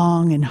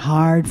long and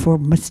hard for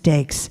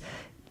mistakes,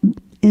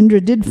 Indra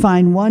did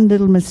find one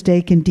little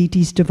mistake in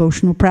Diti's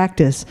devotional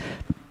practice.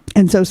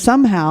 And so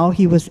somehow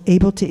he was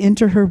able to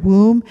enter her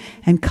womb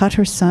and cut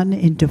her son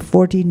into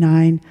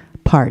 49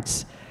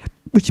 parts,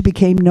 which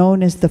became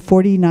known as the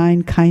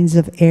 49 kinds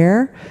of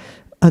air,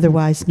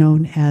 otherwise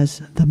known as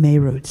the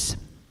Meruts.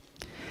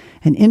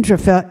 And Indra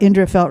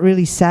felt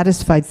really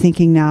satisfied,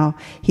 thinking now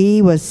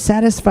he was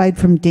satisfied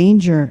from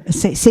danger,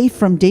 safe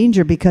from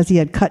danger, because he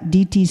had cut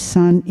Diti's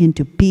son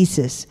into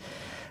pieces.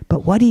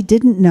 But what he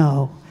didn't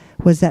know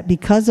was that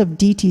because of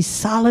Diti's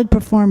solid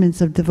performance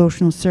of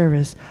devotional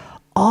service,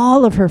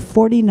 all of her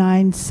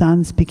 49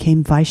 sons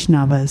became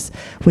Vaishnavas,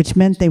 which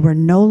meant they were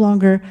no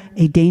longer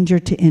a danger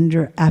to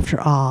Indra after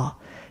all.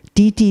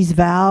 Diti's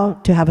vow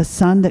to have a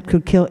son that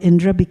could kill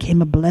Indra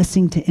became a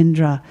blessing to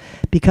Indra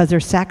because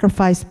her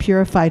sacrifice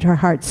purified her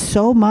heart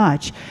so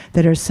much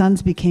that her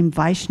sons became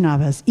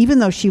Vaishnavas, even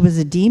though she was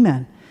a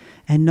demon,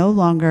 and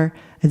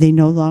they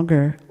no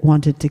longer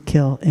wanted to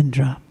kill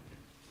Indra.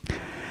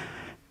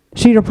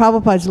 Srila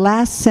Prabhupada's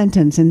last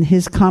sentence in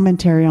his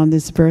commentary on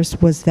this verse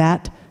was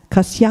that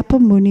Kasyapa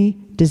Muni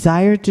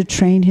desired to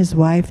train his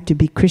wife to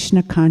be a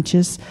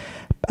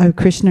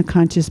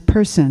Krishna-conscious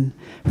person,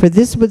 for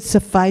this would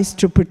suffice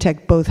to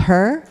protect both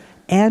her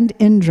and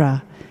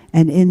Indra,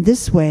 and in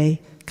this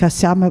way,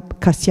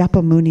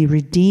 Kasyapa Muni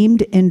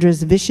redeemed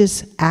Indra's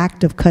vicious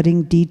act of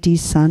cutting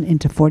Diti's son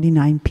into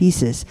 49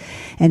 pieces,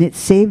 and it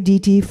saved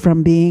Diti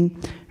from being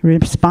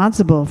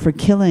responsible for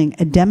killing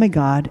a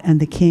demigod and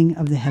the king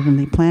of the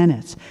heavenly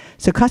planets.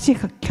 So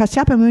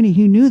Kasyapa Muni,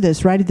 he knew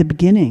this right at the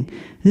beginning.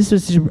 This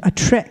was a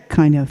trick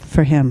kind of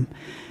for him.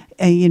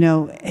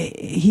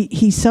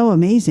 He's so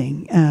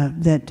amazing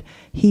that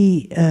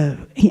he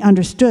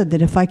understood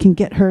that if I can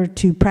get her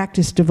to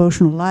practice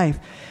devotional life,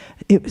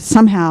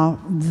 somehow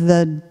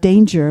the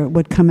danger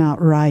would come out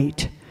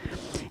right.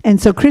 And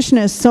so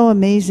Krishna is so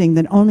amazing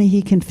that only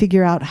he can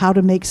figure out how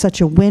to make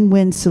such a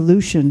win-win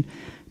solution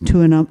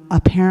to an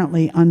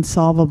apparently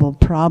unsolvable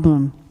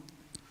problem.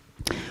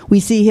 We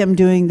see him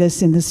doing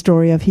this in the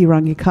story of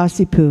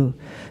Hiranyakasipu,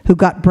 who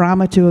got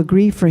Brahma to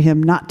agree for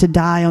him not to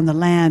die on the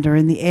land or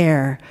in the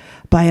air,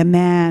 by a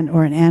man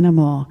or an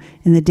animal,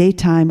 in the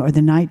daytime or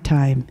the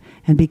nighttime.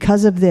 And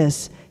because of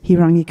this,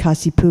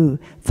 Hiranyakasipu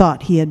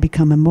thought he had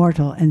become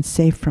immortal and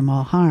safe from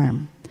all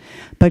harm.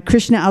 But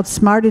Krishna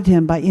outsmarted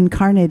him by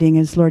incarnating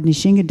as Lord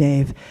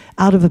Nishingadev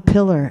out of a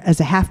pillar as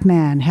a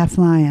half-man,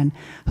 half-lion,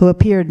 who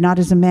appeared not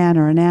as a man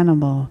or an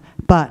animal,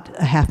 but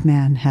a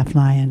half-man,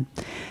 half-lion.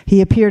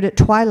 He appeared at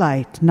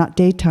twilight, not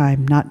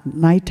daytime, not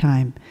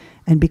nighttime.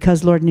 And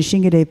because Lord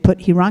Nishingadev put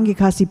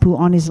Hiranyakasipu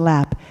on his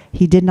lap,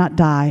 he did not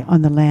die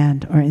on the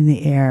land or in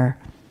the air.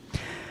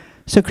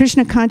 So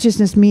Krishna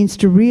consciousness means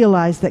to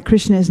realize that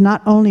Krishna is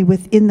not only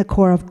within the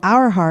core of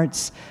our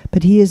hearts,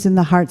 but he is in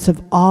the hearts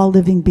of all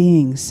living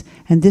beings.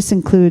 And this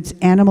includes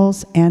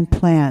animals and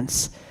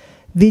plants.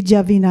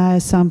 Vidya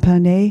Vinaya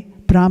Sampane,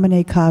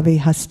 Brahmane Kave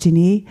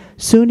Hastini,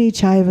 Suni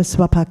Chaiva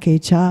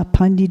Swapakecha,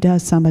 Pandita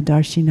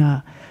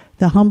Samadarshina.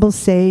 The humble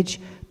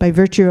sage, by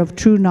virtue of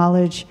true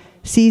knowledge,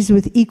 sees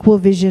with equal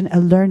vision a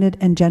learned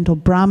and gentle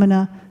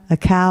Brahmana, a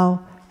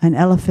cow, an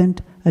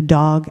elephant, a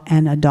dog,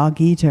 and a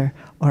dog-eater,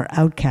 or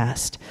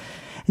outcast.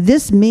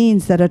 This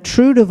means that a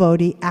true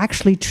devotee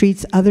actually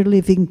treats other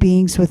living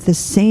beings with the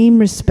same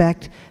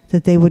respect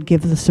that they would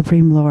give the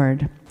Supreme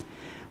Lord.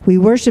 We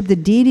worship the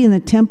deity in the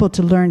temple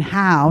to learn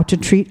how to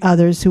treat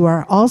others who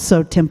are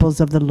also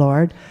temples of the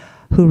Lord,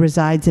 who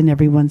resides in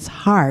everyone's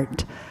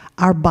heart.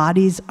 Our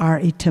bodies are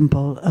a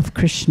temple of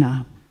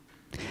Krishna.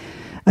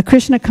 A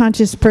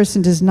Krishna-conscious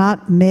person does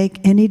not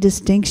make any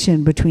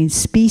distinction between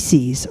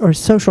species or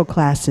social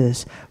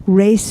classes,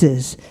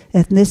 races,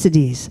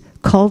 ethnicities,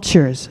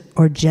 cultures,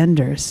 or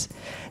genders.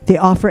 They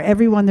offer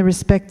everyone the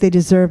respect they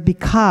deserve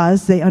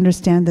because they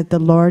understand that the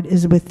Lord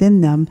is within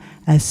them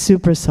as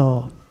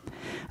Supersoul.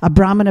 A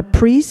Brahmana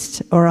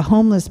priest or a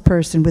homeless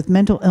person with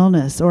mental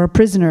illness or a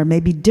prisoner may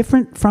be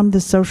different from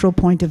the social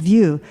point of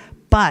view,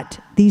 but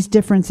these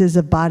differences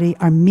of body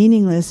are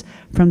meaningless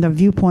from the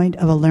viewpoint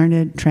of a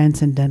learned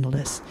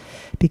transcendentalist.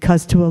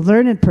 Because to a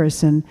learned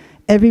person,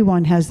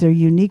 everyone has their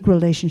unique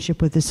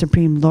relationship with the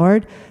Supreme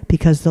Lord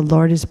because the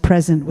Lord is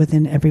present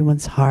within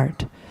everyone's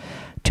heart.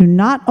 To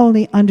not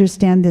only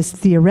understand this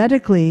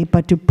theoretically,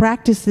 but to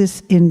practice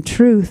this in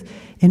truth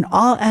in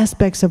all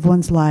aspects of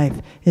one's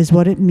life is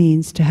what it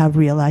means to have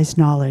realized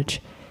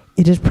knowledge.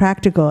 It is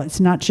practical. It's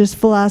not just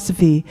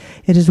philosophy.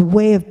 It is a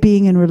way of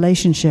being in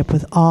relationship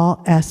with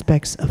all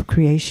aspects of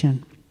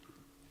creation.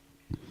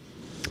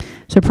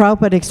 So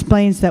Prabhupada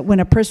explains that when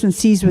a person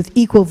sees with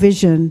equal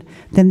vision,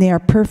 then they are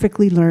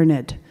perfectly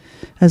learned.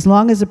 As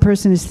long as a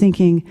person is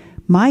thinking,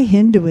 my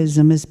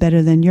Hinduism is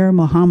better than your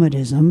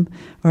Mohammedism,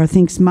 or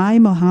thinks my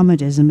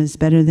Mohammedism is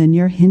better than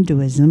your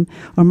Hinduism,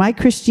 or my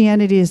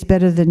Christianity is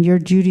better than your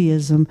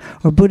Judaism,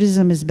 or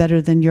Buddhism is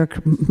better than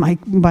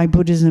my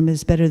Buddhism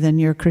is better than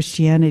your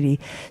Christianity.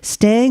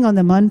 Staying on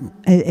the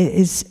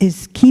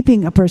is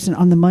keeping a person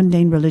on the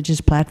mundane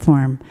religious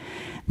platform.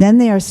 Then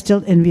they are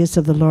still envious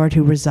of the Lord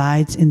who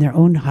resides in their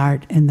own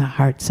heart and the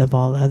hearts of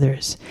all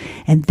others.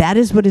 And that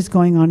is what is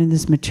going on in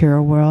this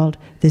material world.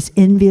 This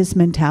envious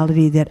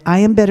mentality that I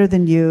am better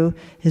than you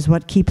is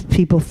what keeps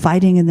people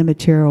fighting in the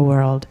material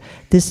world.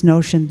 This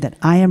notion that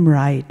I am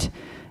right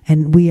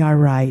and we are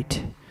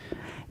right.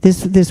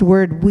 This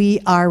word, we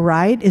are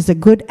right, is a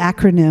good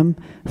acronym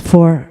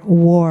for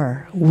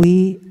war.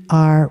 We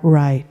are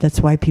right.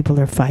 That's why people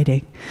are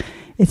fighting.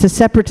 It's a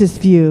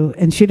separatist view,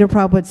 and Srila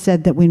Prabhupada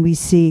said that when we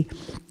see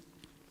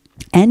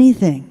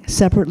anything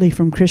separately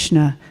from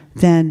Krishna,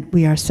 then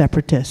we are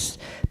separatists,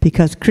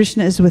 because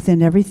Krishna is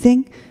within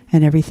everything,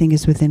 and everything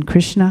is within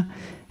Krishna,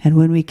 and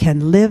when we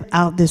can live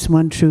out this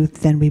one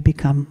truth, then we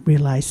become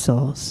realized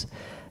souls.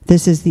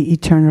 This is the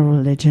eternal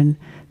religion,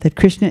 that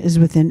Krishna is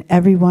within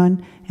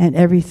everyone and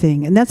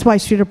everything. And that's why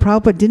Srila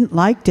Prabhupada didn't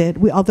like it.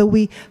 Although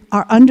we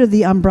are under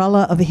the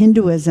umbrella of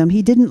Hinduism,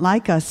 he didn't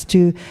like us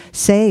to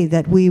say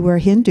that we were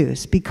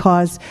Hindus,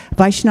 because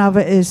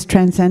Vaishnava is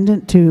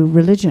transcendent to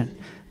religion.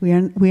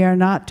 We are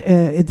not,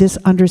 this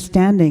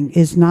understanding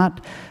is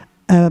not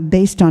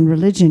based on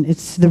religion.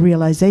 It's the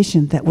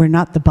realization that we're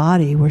not the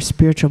body, we're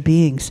spiritual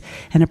beings.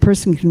 And a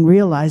person can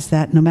realize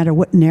that no matter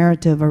what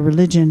narrative or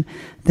religion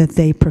that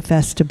they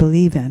profess to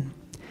believe in.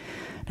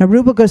 Now,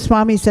 Rupa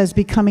Goswami says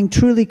becoming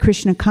truly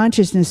Krishna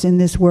consciousness in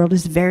this world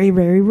is very,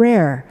 very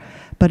rare.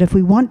 But if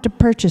we want to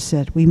purchase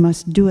it, we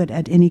must do it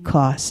at any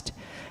cost.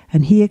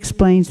 And he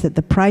explains that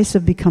the price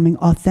of becoming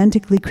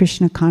authentically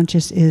Krishna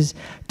conscious is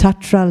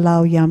tatra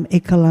lauyam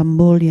ekalam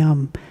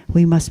mulyam.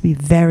 We must be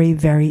very,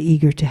 very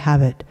eager to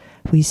have it.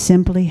 We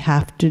simply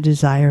have to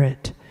desire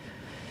it.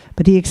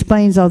 But he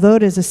explains, although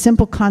it is a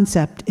simple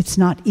concept, it's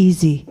not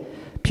easy.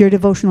 Pure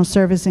devotional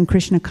service in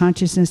Krishna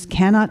consciousness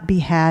cannot be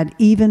had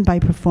even by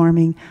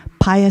performing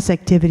pious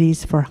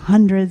activities for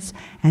hundreds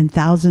and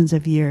thousands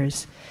of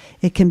years.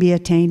 It can be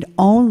attained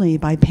only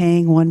by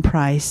paying one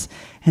price,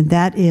 and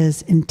that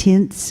is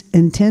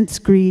intense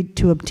greed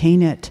to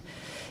obtain it.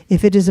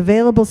 If it is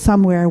available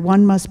somewhere,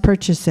 one must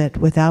purchase it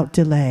without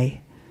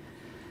delay.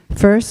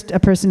 First, a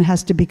person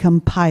has to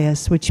become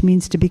pious, which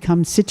means to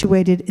become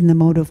situated in the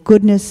mode of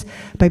goodness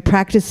by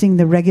practicing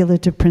the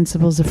regulative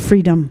principles of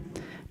freedom.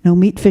 No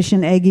meat, fish,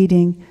 and egg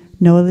eating,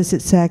 no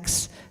illicit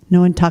sex,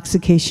 no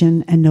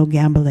intoxication, and no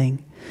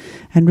gambling.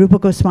 And Rupa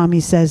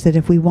Goswami says that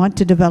if we want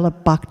to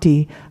develop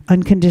bhakti,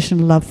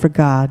 unconditional love for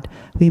God,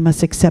 we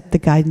must accept the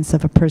guidance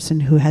of a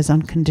person who has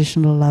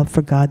unconditional love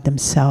for God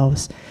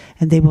themselves,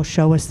 and they will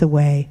show us the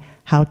way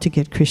how to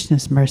get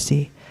Krishna's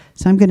mercy.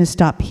 So I'm going to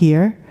stop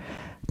here.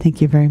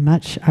 Thank you very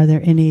much. Are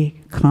there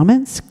any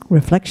comments,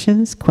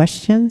 reflections,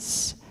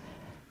 questions?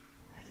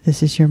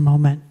 This is your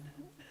moment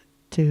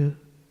to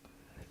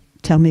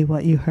tell me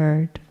what you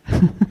heard.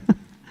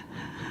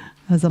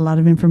 That's a lot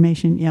of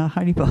information. Yeah,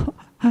 Haribol.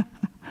 There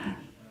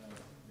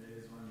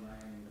is one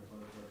line in the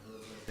Bhagavad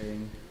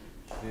saying,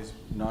 this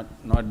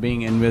not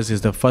being envious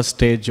is the first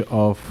stage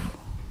of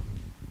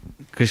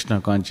Krishna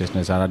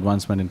consciousness, or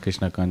advancement in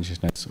Krishna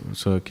consciousness.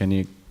 So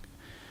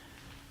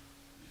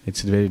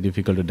it's very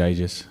difficult to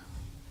digest.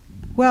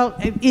 Well,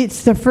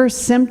 it's the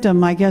first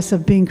symptom, I guess,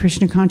 of being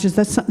Krishna conscious.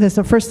 That's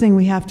the first thing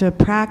we have to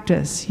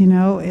practice,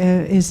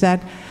 is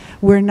that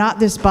we're not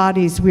this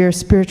bodies, we are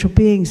spiritual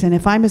beings. And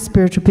if I'm a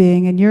spiritual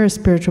being and you're a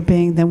spiritual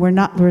being, then we're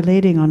not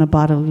relating on a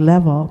bodily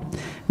level.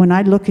 When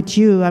I look at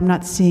you, I'm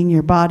not seeing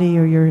your body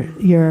or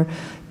your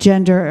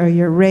gender or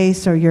your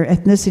race or your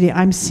ethnicity.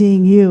 I'm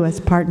seeing you as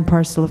part and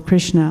parcel of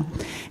Krishna.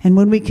 And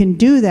when we can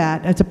do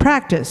that, it's a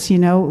practice,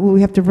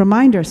 we have to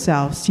remind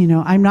ourselves,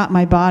 I'm not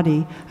my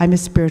body, I'm a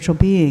spiritual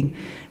being.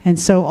 And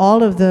so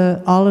all of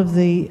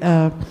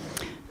the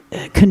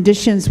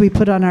conditions we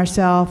put on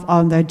ourselves,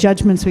 on the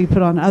judgments we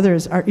put on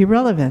others are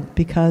irrelevant,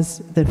 because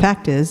the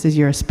fact is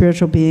you're a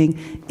spiritual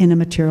being in a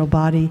material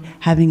body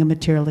having a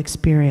material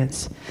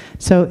experience.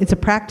 So it's a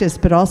practice,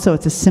 but also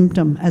it's a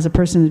symptom. As a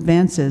person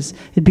advances,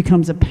 it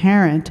becomes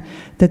apparent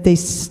that they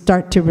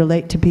start to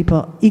relate to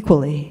people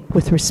equally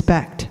with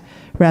respect,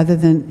 rather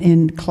than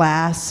in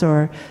class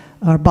or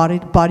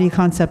body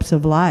concepts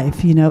of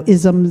life,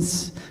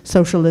 isms,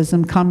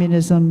 socialism,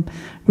 communism,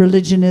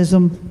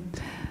 religionism,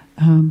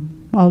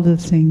 all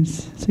those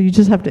things. So you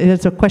just have to,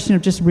 it's a question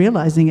of just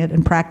realizing it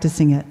and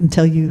practicing it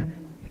until you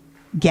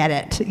get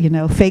it,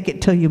 fake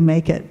it till you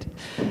make it.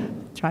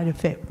 Try to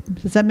fake.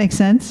 Does that make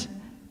sense?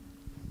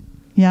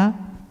 Yeah?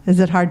 Is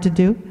it hard to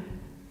do?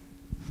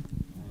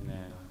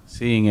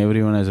 Seeing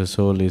everyone as a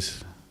soul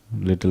is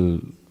little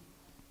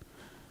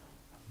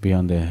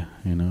beyond the,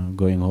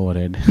 going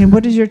overhead. And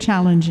what is your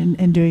challenge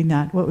in doing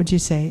that? What would you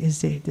say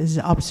is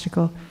the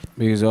obstacle?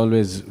 Because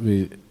always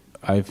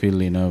I feel,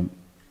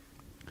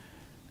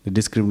 the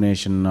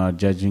discrimination or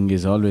judging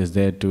is always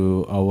there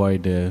to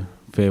avoid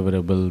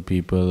favorable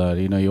people, or,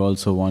 you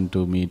also want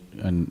to meet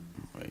and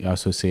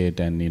associate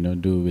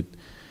and, do with.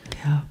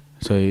 Yeah.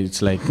 So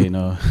it's like,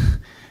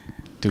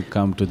 to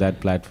come to that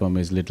platform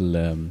is little,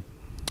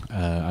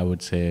 I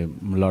would say,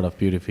 a lot of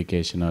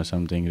purification or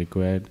something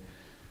required.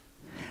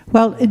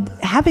 Well,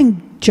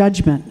 having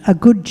judgment, a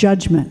good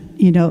judgment,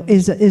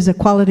 is a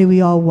quality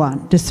we all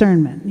want.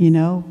 Discernment,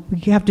 we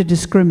have to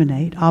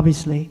discriminate,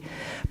 obviously.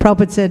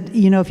 Prabhupada said,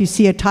 if you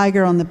see a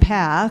tiger on the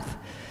path,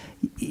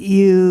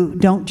 you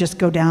don't just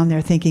go down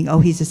there thinking, oh,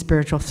 he's a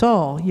spiritual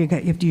soul. You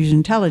have to use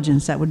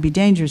intelligence. That would be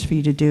dangerous for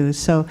you to do.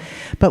 So,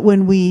 but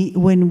when we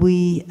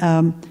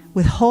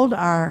withhold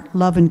our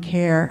love and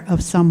care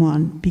of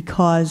someone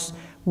because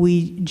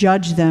we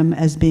judge them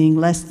as being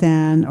less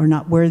than or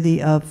not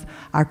worthy of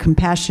our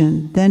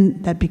compassion,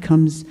 then that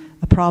becomes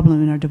a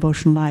problem in our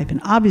devotional life. And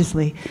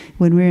obviously,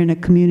 when we're in a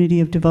community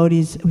of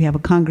devotees, we have a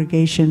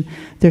congregation,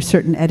 there's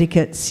certain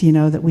etiquettes,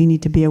 that we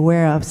need to be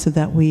aware of so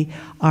that we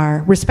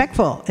are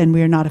respectful and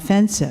we are not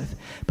offensive.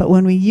 But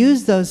when we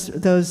use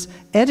those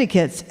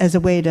etiquettes as a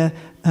way to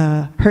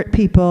hurt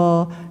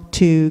people,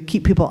 to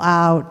keep people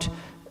out,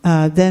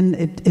 then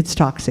it's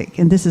toxic.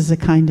 And this is a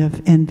kind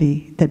of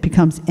envy that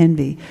becomes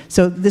envy.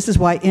 So this is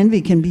why envy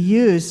can be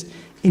used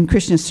in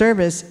Krishna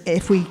service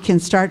if we can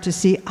start to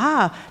see,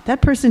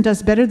 that person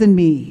does better than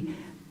me.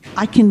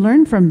 I can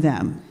learn from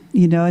them,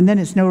 and then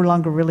it's no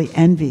longer really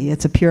envy.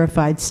 It's a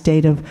purified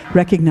state of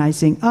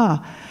recognizing,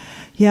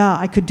 yeah,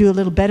 I could do a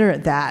little better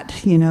at that.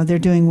 They're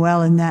doing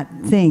well in that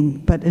thing.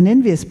 But an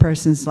envious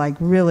person's like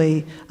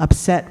really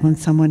upset when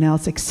someone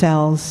else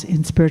excels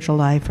in spiritual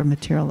life or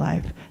material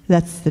life.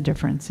 That's the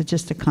difference. It's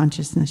just a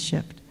consciousness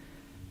shift.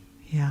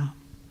 Yeah.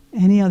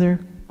 Any other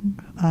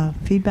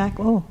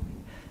feedback? Oh,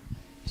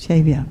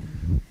 Shavya.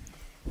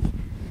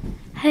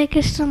 Hare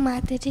Krishna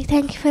Mataji,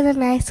 thank you for the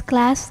nice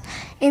class.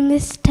 In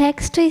this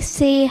text we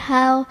see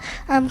how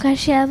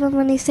Kashyapa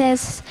Muni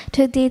says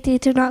to Diti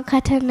to not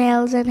cut her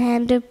nails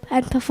and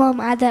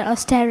perform other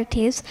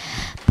austerities.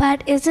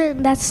 But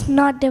that's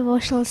not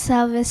devotional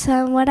service.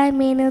 What I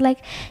mean is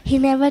he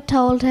never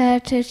told her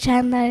to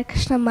chant the Hare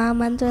Krishna Maha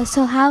Mantra.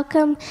 So how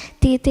come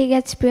Diti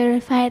gets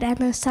purified and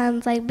her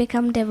sons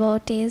become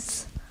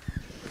devotees?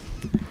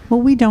 Well,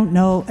 we don't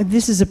know.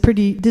 This is a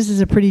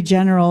pretty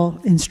general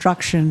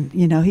instruction.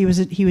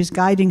 He was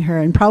guiding her,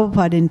 and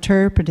Prabhupada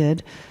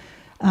interpreted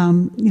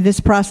this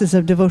process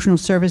of devotional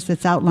service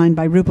that's outlined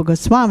by Rupa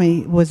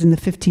Goswami was in the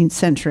 15th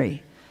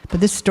century. But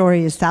this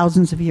story is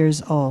thousands of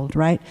years old,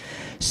 right?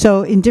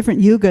 So in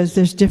different yugas,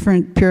 there's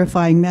different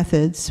purifying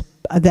methods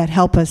that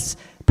help us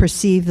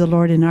perceive the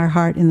Lord in our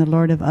heart and the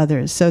Lord of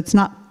others. So it's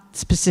not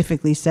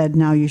specifically said,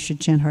 now you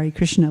should chant Hare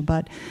Krishna,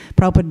 but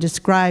Prabhupada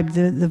described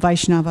the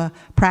Vaishnava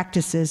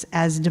practices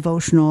as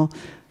devotional.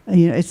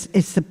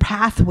 It's the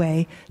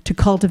pathway to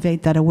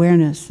cultivate that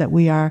awareness that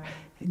we are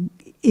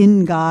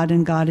in God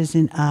and God is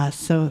in us.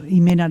 So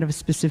he may not have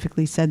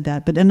specifically said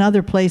that, but in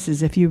other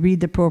places, if you read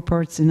the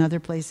purports in other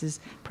places,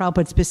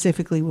 Prabhupada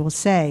specifically will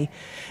say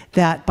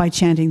that by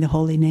chanting the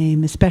holy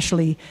name,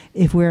 especially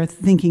if we're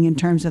thinking in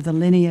terms of the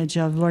lineage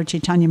of Lord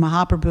Chaitanya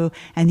Mahaprabhu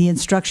and the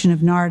instruction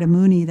of Narada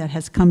Muni that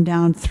has come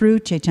down through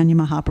Chaitanya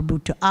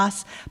Mahaprabhu to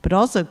us, but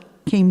also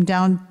came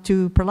down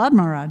to Prahlad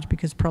Maharaj,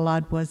 because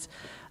Prahlad was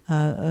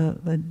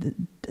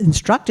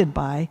instructed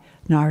by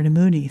Narada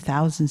Muni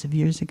thousands of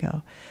years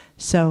ago.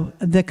 So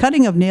the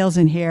cutting of nails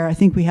and hair, I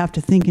think we have to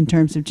think in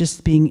terms of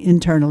just being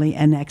internally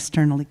and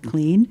externally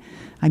clean.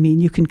 I mean,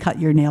 you can cut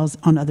your nails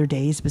on other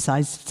days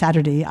besides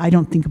Saturday. I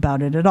don't think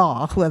about it at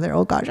all, whether,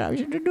 oh gosh, I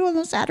should do it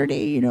on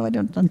Saturday. I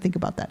don't think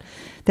about that.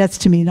 That's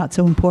to me not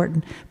so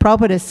important.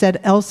 Prabhupada has said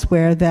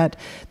elsewhere that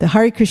the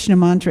Hare Krishna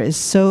mantra is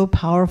so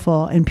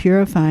powerful and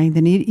purifying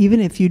that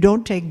even if you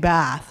don't take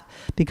bath,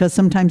 because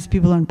sometimes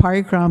people on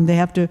parikram, they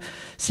have to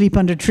sleep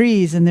under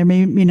trees and there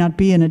may not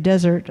be in a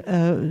desert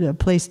a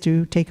place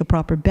to take a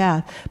proper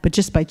bath. But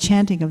just by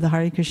chanting of the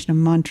Hare Krishna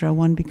mantra,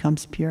 one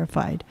becomes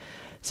purified.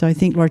 So I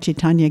think Lord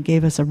Chaitanya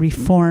gave us a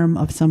reform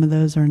of some of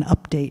those, or an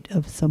update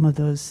of some of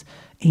those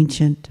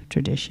ancient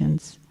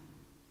traditions.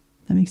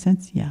 That makes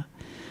sense? Yeah.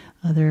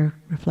 Other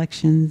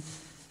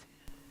reflections?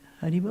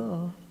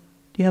 Haribol.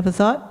 Do you have a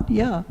thought?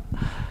 Yeah.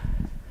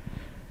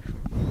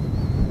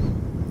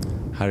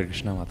 Hare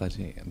Krishna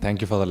Mataji,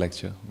 thank you for the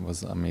lecture. It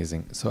was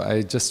amazing. So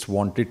I just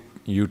wanted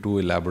you to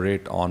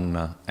elaborate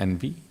on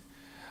envy.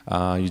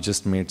 You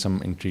just made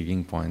some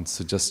intriguing points.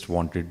 So just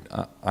wanted,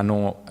 I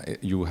know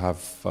you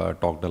have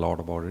talked a lot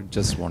about it.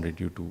 Just wanted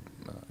you to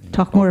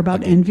talk more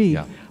about again. envy.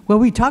 Yeah. Well,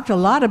 we talked a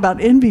lot about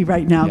envy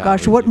right now. Yeah,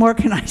 Gosh, what more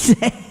can I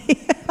say?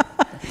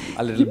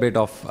 A little bit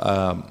of,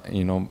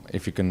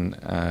 if you can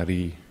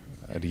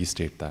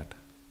restate that.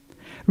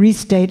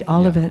 restate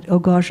all of it. Oh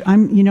gosh, a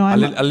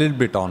little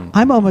bit on.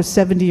 I'm almost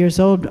 70 years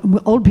old.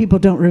 Old people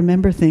don't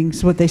remember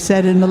things, what they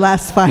said in the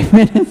last 5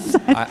 minutes.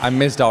 I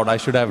missed out. I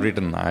should have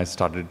written. I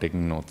started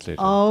taking notes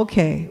later.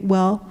 Okay,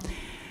 well,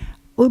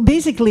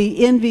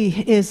 basically,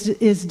 envy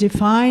is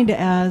defined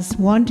as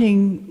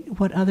wanting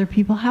what other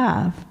people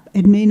have.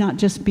 It may not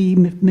just be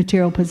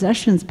material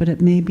possessions, but it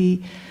may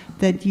be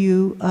that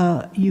you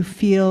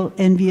feel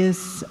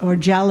envious or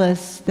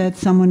jealous that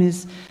someone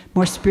is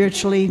more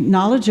spiritually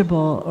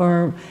knowledgeable,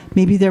 or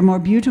maybe they're more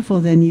beautiful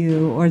than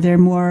you, or they're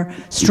more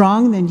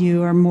strong than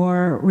you, or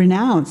more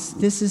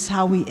renounced. This is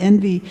how we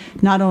envy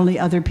not only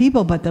other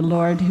people, but the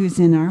Lord who's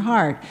in our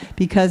heart.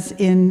 Because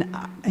in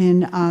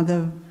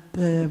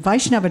the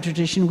Vaishnava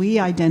tradition, we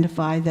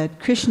identify that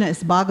Krishna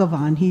is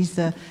Bhagavan. He's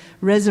the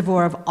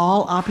reservoir of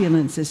all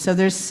opulences. So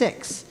there's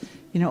 6.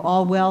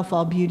 All wealth,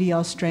 all beauty,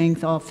 all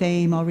strength, all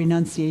fame, all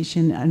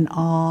renunciation, and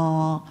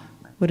all,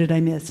 what did I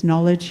miss?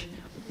 Knowledge.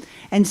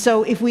 And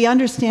so if we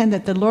understand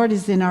that the Lord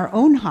is in our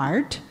own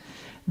heart,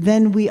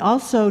 then we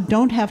also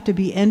don't have to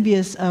be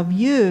envious of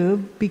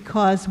you,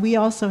 because we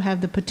also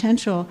have the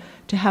potential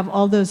to have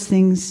all those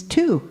things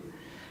too.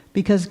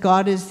 Because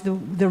God is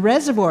the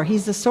reservoir.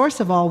 He's the source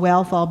of all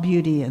wealth, all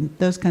beauty, and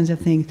those kinds of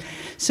things.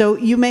 So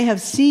you may have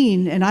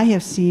seen, and I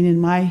have seen in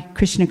my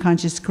Krishna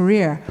conscious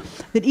career,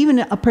 that even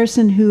a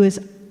person who is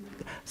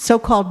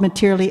so-called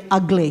materially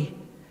ugly,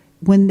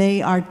 when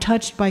they are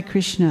touched by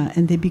Krishna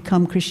and they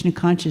become Krishna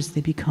conscious,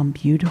 they become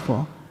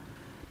beautiful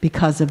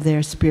because of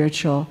their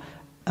spiritual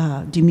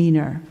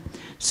demeanor.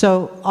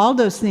 So all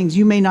those things,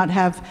 you may not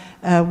have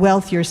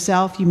wealth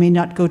yourself, you may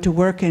not go to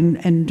work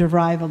and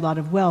derive a lot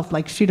of wealth.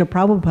 Like Srila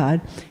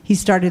Prabhupada, he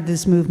started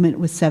this movement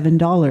with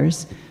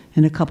 $7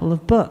 and a couple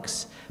of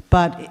books.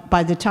 But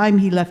by the time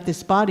he left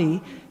this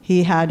body,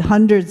 he had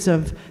hundreds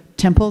of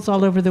temples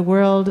all over the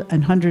world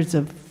and hundreds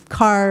of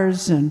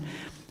cars, and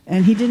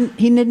he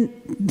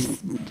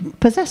didn't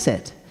possess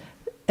it.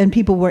 And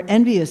people were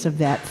envious of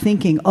that,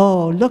 thinking,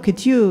 oh, look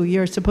at you,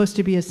 you're supposed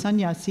to be a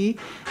sannyasi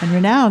and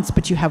renounced,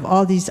 but you have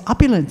all these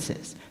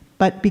opulences.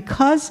 But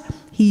because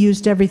he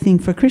used everything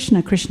for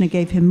Krishna, Krishna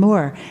gave him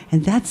more.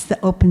 And that's the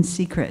open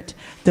secret.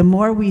 The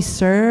more we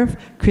serve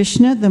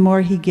Krishna, the more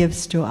he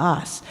gives to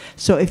us.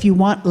 So if you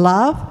want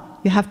love,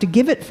 you have to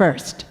give it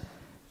first.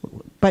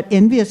 But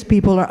envious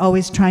people are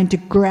always trying to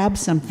grab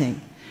something.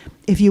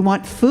 If you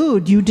want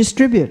food, you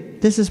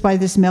distribute. This is why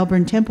this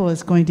Melbourne temple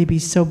is going to be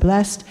so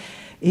blessed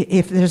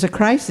if there's a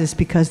crisis,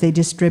 because they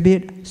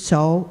distribute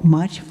so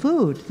much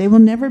food. They will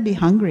never be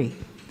hungry.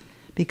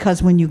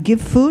 Because when you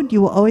give food,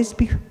 you will always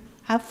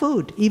have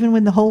food. Even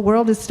when the whole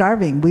world is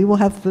starving, we will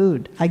have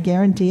food. I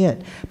guarantee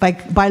it.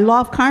 By law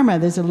of karma,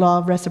 there's a law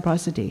of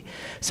reciprocity.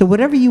 So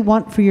whatever you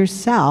want for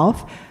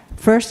yourself,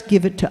 first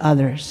give it to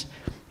others.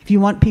 If you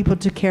want people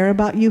to care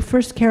about you,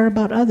 first care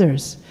about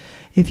others.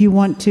 If you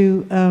want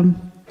to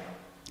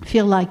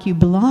feel like you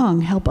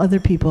belong, help other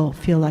people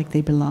feel like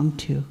they belong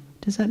too.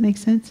 Does that make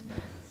sense?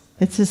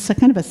 It's a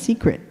kind of a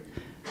secret,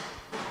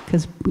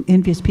 because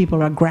envious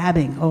people are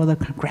grabbing. Oh, they're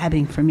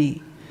grabbing for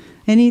me.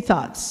 Any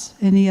thoughts?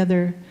 Any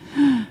other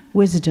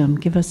wisdom?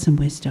 Give us some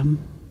wisdom.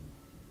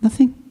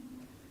 Nothing?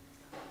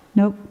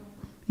 Nope.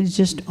 It's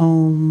just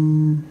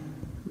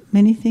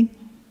anything?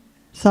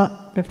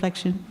 Thought,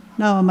 reflection?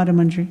 No, Madam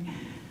Manjari.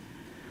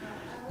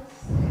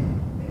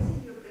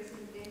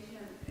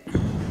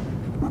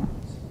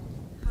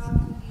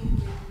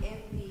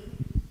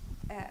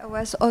 I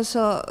was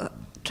also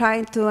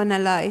trying to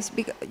analyze,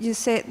 because you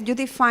said you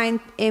defined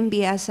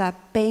envy as a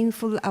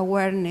painful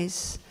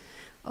awareness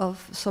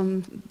of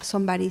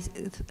somebody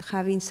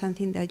having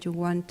something that you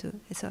want to,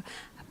 so a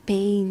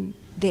pain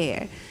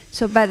there.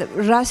 So, but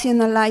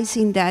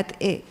rationalizing that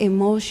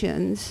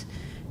emotions,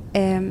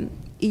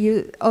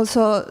 you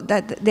also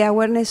that the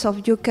awareness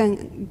of you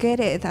can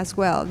get it as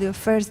well. You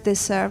first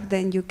deserve,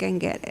 then you can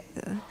get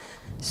it.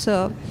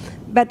 So,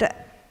 but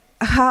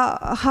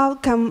how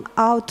come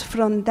out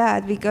from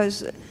that?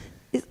 Because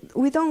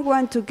we don't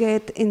want to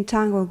get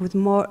entangled with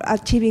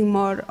achieving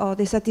more, or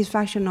the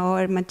satisfaction of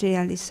our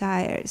material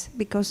desires,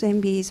 because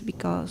envy is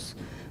because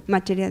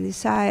material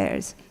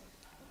desires.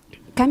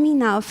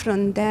 Coming out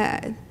from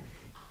that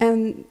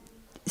and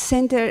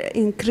center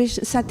in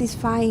Krishna,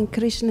 satisfying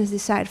Krishna's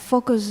desire,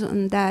 focus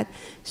on that.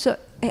 So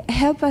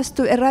help us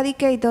to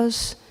eradicate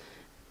those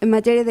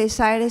material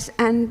desires,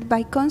 and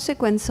by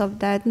consequence of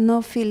that,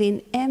 not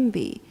feeling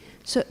envy.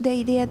 So the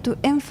idea to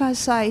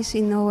emphasize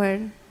in our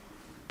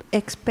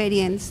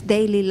experience,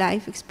 daily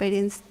life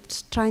experience,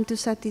 trying to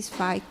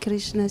satisfy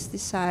Krishna's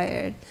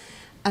desire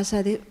as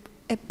a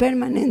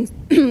permanent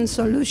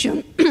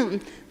solution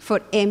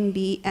for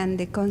envy and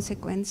the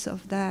consequence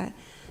of that.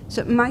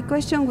 So my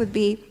question would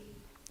be,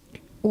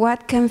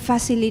 what can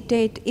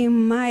facilitate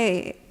in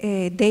my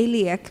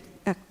daily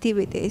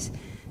activities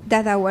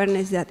that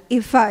awareness that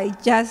if I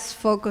just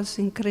focus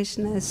in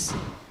Krishna's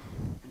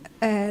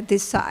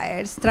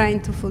desires,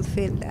 trying to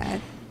fulfill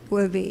that,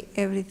 will be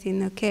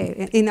everything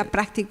okay in a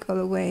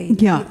practical way?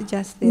 Yeah,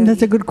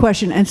 that's a good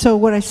question. And so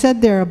what I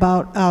said there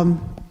about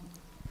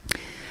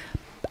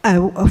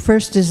a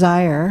first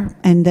desire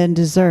and then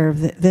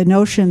deserve. The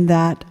notion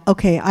that,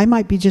 okay, I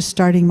might be just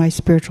starting my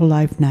spiritual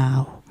life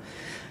now.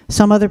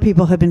 Some other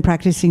people have been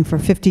practicing for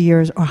 50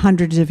 years or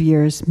hundreds of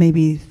years.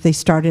 Maybe they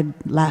started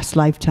last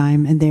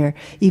lifetime, and they're,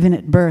 even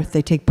at birth,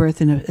 they take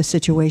birth in a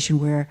situation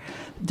where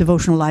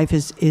devotional life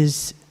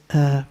is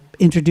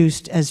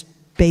introduced as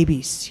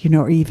babies,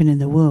 or even in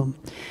the womb.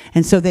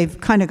 And so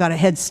they've kind of got a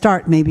head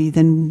start maybe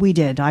than we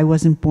did. I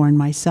wasn't born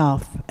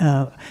myself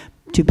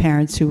to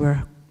parents who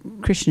were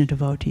Krishna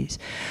devotees.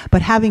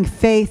 But having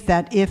faith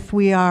that if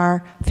we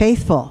are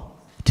faithful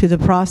to the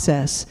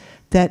process,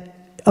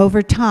 that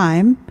over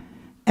time,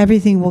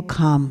 everything will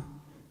come.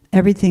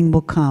 Everything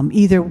will come.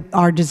 Either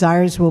our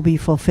desires will be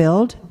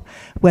fulfilled,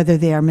 whether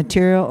they are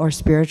material or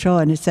spiritual.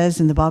 And it says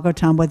in the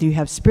Bhagavatam, whether you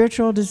have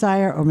spiritual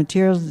desire or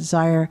material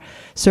desire,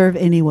 serve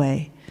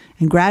anyway.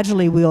 And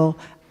gradually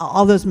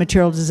all those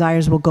material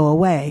desires will go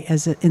away,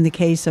 as in the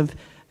case of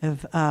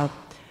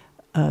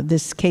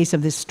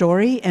this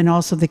story, and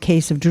also the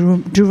case of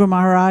Dhruva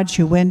Maharaj,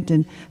 who went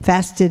and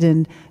fasted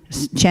and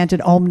chanted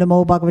Om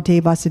Namo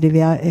Bhagavate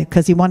Vasudevaya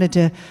because he wanted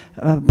to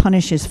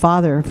punish his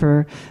father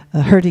for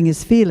hurting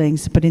his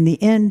feelings. But in the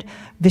end,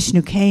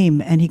 Vishnu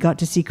came and he got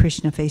to see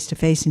Krishna face to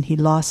face, and he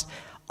lost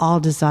all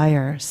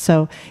desire.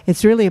 So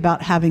it's really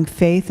about having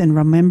faith and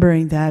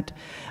remembering that,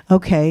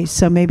 okay,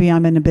 so maybe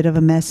I'm in a bit of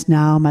a mess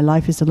now, my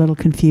life is a little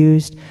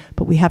confused,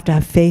 but we have to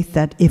have faith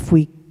that if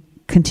we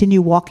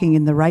continue walking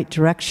in the right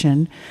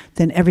direction,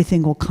 then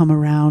everything will come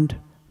around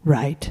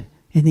right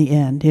in the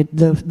end.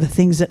 The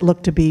things that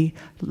look to be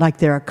like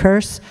they're a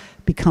curse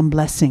become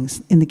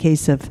blessings. In the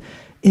case of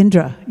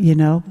Indra,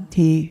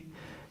 he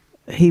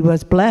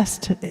was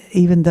blessed,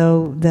 even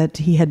though that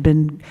he had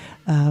been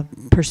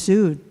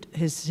pursued.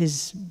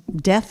 His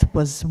death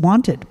was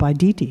wanted by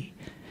Diti.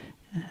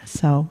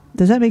 So,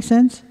 does that make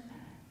sense?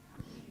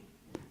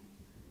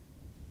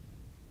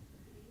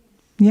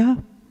 Yeah?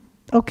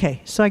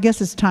 Okay, so I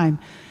guess it's time.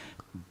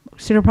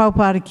 Srila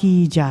Prabhupada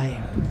ki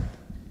jai.